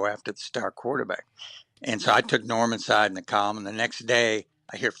dared go after the star quarterback. And so I took Norm inside in the column, and the next day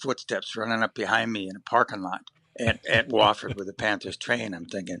I hear footsteps running up behind me in a parking lot at Wofford with the Panthers train. I'm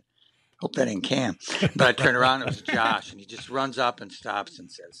thinking, hope that ain't Cam. But I turn around, it was Josh, and he just runs up and stops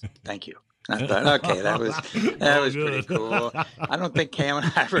and says, thank you. I thought, okay, that was pretty cool. I don't think Cam and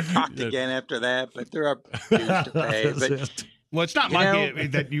I ever talked again after that, but there are dues to pay. But well, it's not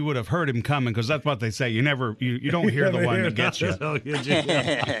like that you would have heard him coming, because that's what they say. You never, you don't hear the one that gets you.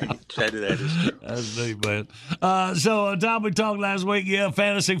 That's neat, man. So, Tom, we talked last week,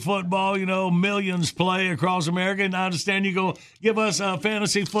 fantasy football, millions play across America. And I understand you're going to give us a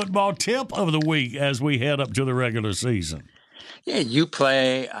fantasy football tip of the week as we head up to the regular season. Yeah, you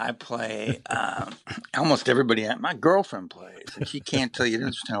play, I play. Almost everybody. My girlfriend plays, and she can't tell you the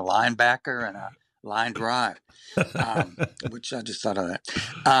difference between a linebacker and a line drive, which I just thought of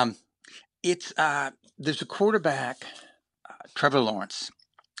that. There's a quarterback, Trevor Lawrence.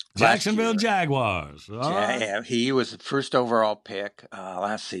 Jacksonville Jaguars. Yeah, he was the first overall pick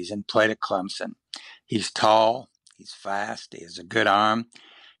last season, played at Clemson. He's tall, he's fast, he has a good arm.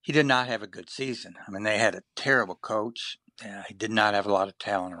 He did not have a good season. I mean, they had a terrible coach. He did not have a lot of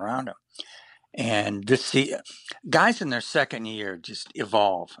talent around him. And guys in their second year just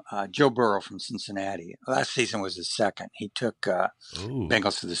evolve. Joe Burrow from Cincinnati, last season was his second. He took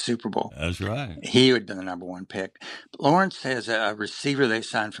Bengals to the Super Bowl. That's right. He would have been the number one pick. But Lawrence has a receiver they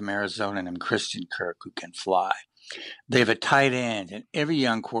signed from Arizona named Christian Kirk who can fly. They have a tight end, and every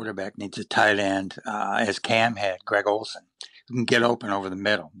young quarterback needs a tight end, as Cam had, Greg Olsen, who can get open over the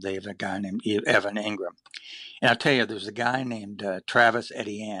middle. They have a guy named Evan Ingram. And I'll tell you, there's a guy named Travis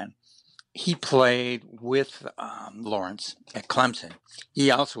Etienne. He played with Lawrence at Clemson. He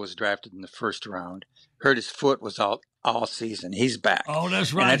also was drafted in the first round. Hurt his foot was all season. He's back. Oh,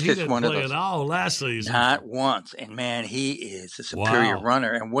 that's right. He didn't play at all last season. Not once. And, man, he is a superior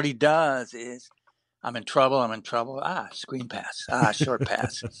runner. And what he does is, I'm in trouble. Screen pass. Short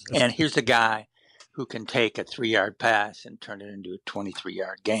pass. And here's a guy who can take a 3-yard pass and turn it into a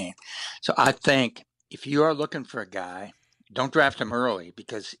 23-yard gain. So I think if you are looking for a guy, don't draft him early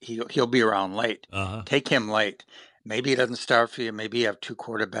because he'll be around late. Take him late. Maybe he doesn't start for you. Maybe you have two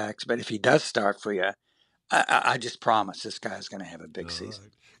quarterbacks. But if he does start for you, I just promise this guy's going to have a big season.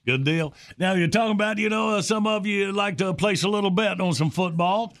 Right. Good deal. Now, you're talking about, some of you like to place a little bet on some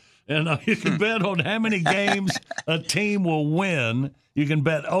football. And you can bet on how many games a team will win. You can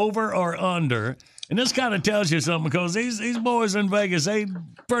bet over or under. And this kind of tells you something because these boys in Vegas, they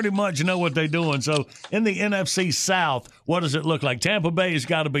pretty much know what they're doing. So in the NFC South, what does it look like? Tampa Bay has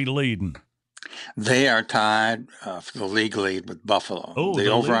got to be leading. They are tied for the league lead with Buffalo. The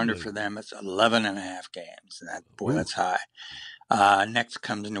over-under for them is 11.5 games. That's high. Next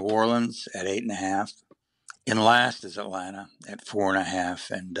comes New Orleans at 8.5. And last is Atlanta at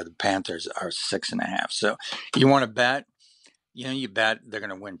 4.5. And the Panthers are 6.5. So you want to bet? You bet they're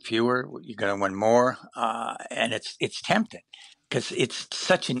going to win fewer. You're going to win more. And it's tempting because it's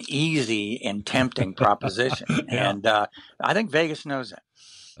such an easy and tempting proposition. Yeah. And I think Vegas knows that.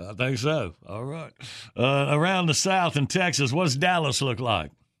 I think so. All right. Around the South in Texas, what's Dallas look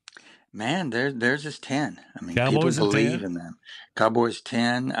like? Man, theirs is 10. I mean, Cowboys people believe in them. Cowboys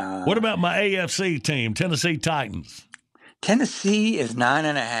 10. What about my AFC team, Tennessee Titans? Tennessee is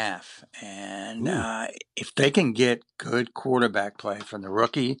 9.5. And if they can get good quarterback play from the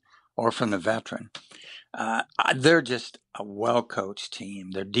rookie or from the veteran, they're just a well-coached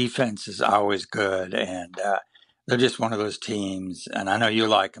team. Their defense is always good, and they're just one of those teams. And I know you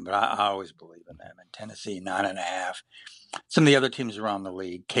like them, but I always believe in them. And Tennessee, 9.5. Some of the other teams around the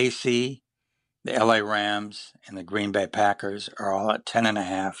league, KC, the LA Rams, and the Green Bay Packers are all at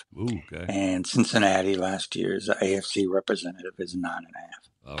 10.5. Okay. And Cincinnati, last year's AFC representative, is 9.5.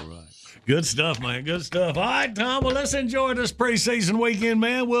 All right. Good stuff, man. Good stuff. All right, Tom. Well, let's enjoy this preseason weekend,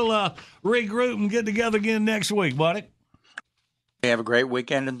 man. We'll regroup and get together again next week, buddy. Have a great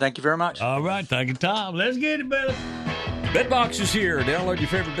weekend, and thank you very much. All right. Thank you, Tom. Let's get it, Billy. BetBox is here. Download your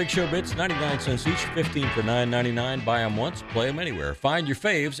favorite Big Show bits, 99 cents each, 15 for $9.99. Buy them once, play them anywhere. Find your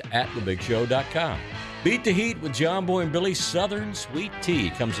faves at thebigshow.com. Beat the heat with John Boy and Billy's Southern Sweet Tea.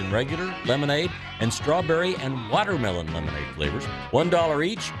 Comes in regular, lemonade, and strawberry and watermelon lemonade flavors. $1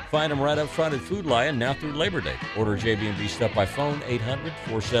 each. Find them right up front at Food Lion now through Labor Day. Order JB&B Stuff by phone,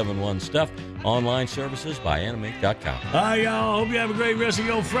 800-471-STUFF. Online services by animate.com. All right, y'all. Hope you have a great rest of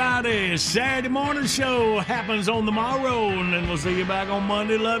your Friday. Saturday morning show happens on the morrow, and then we'll see you back on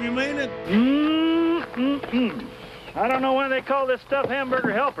Monday. Love you, mean it. I don't know why they call this stuff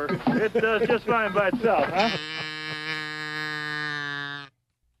hamburger helper. It does just fine by itself, huh?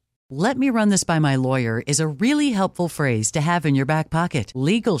 "Let me run this by my lawyer" is a really helpful phrase to have in your back pocket.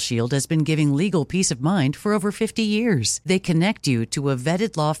 Legal Shield has been giving legal peace of mind for over 50 years. They connect you to a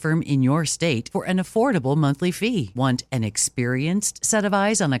vetted law firm in your state for an affordable monthly fee. Want an experienced set of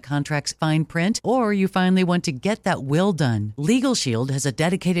eyes on a contract's fine print? Or you finally want to get that will done? Legal Shield has a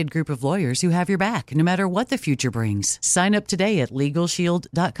dedicated group of lawyers who have your back, no matter what the future brings. Sign up today at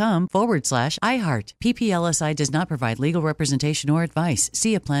LegalShield.com/iHeart. PPLSI does not provide legal representation or advice.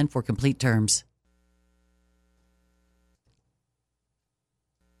 See a plan for complete terms.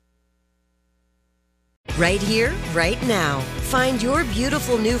 Right here, right now. Find your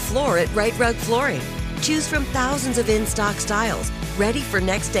beautiful new floor at Right Rug Flooring. Choose from thousands of in-stock styles, ready for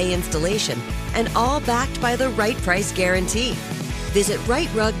next day installation, and all backed by the right price guarantee. Visit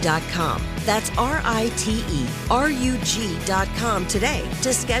rightrug.com. That's RITERUG.com today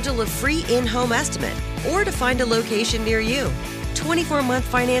to schedule a free in-home estimate or to find a location near you. 24-month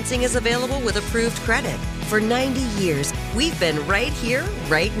financing is available with approved credit. For 90 years, we've been right here,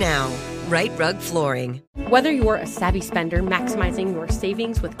 right now. Right Rug Flooring. Whether you're a savvy spender maximizing your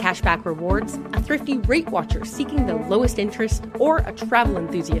savings with cashback rewards, a thrifty rate watcher seeking the lowest interest, or a travel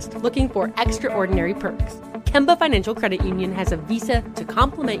enthusiast looking for extraordinary perks, Kemba Financial Credit Union has a visa to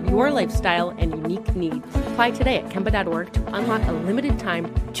complement your lifestyle and unique needs. Apply today at Kemba.org to unlock a limited time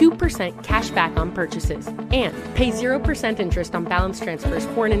 2% cash back on purchases and pay 0% interest on balance transfers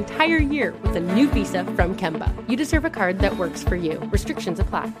for an entire year with a new visa from Kemba. You deserve a card that works for you. Restrictions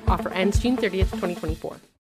apply. Offer ends June 30th, 2024.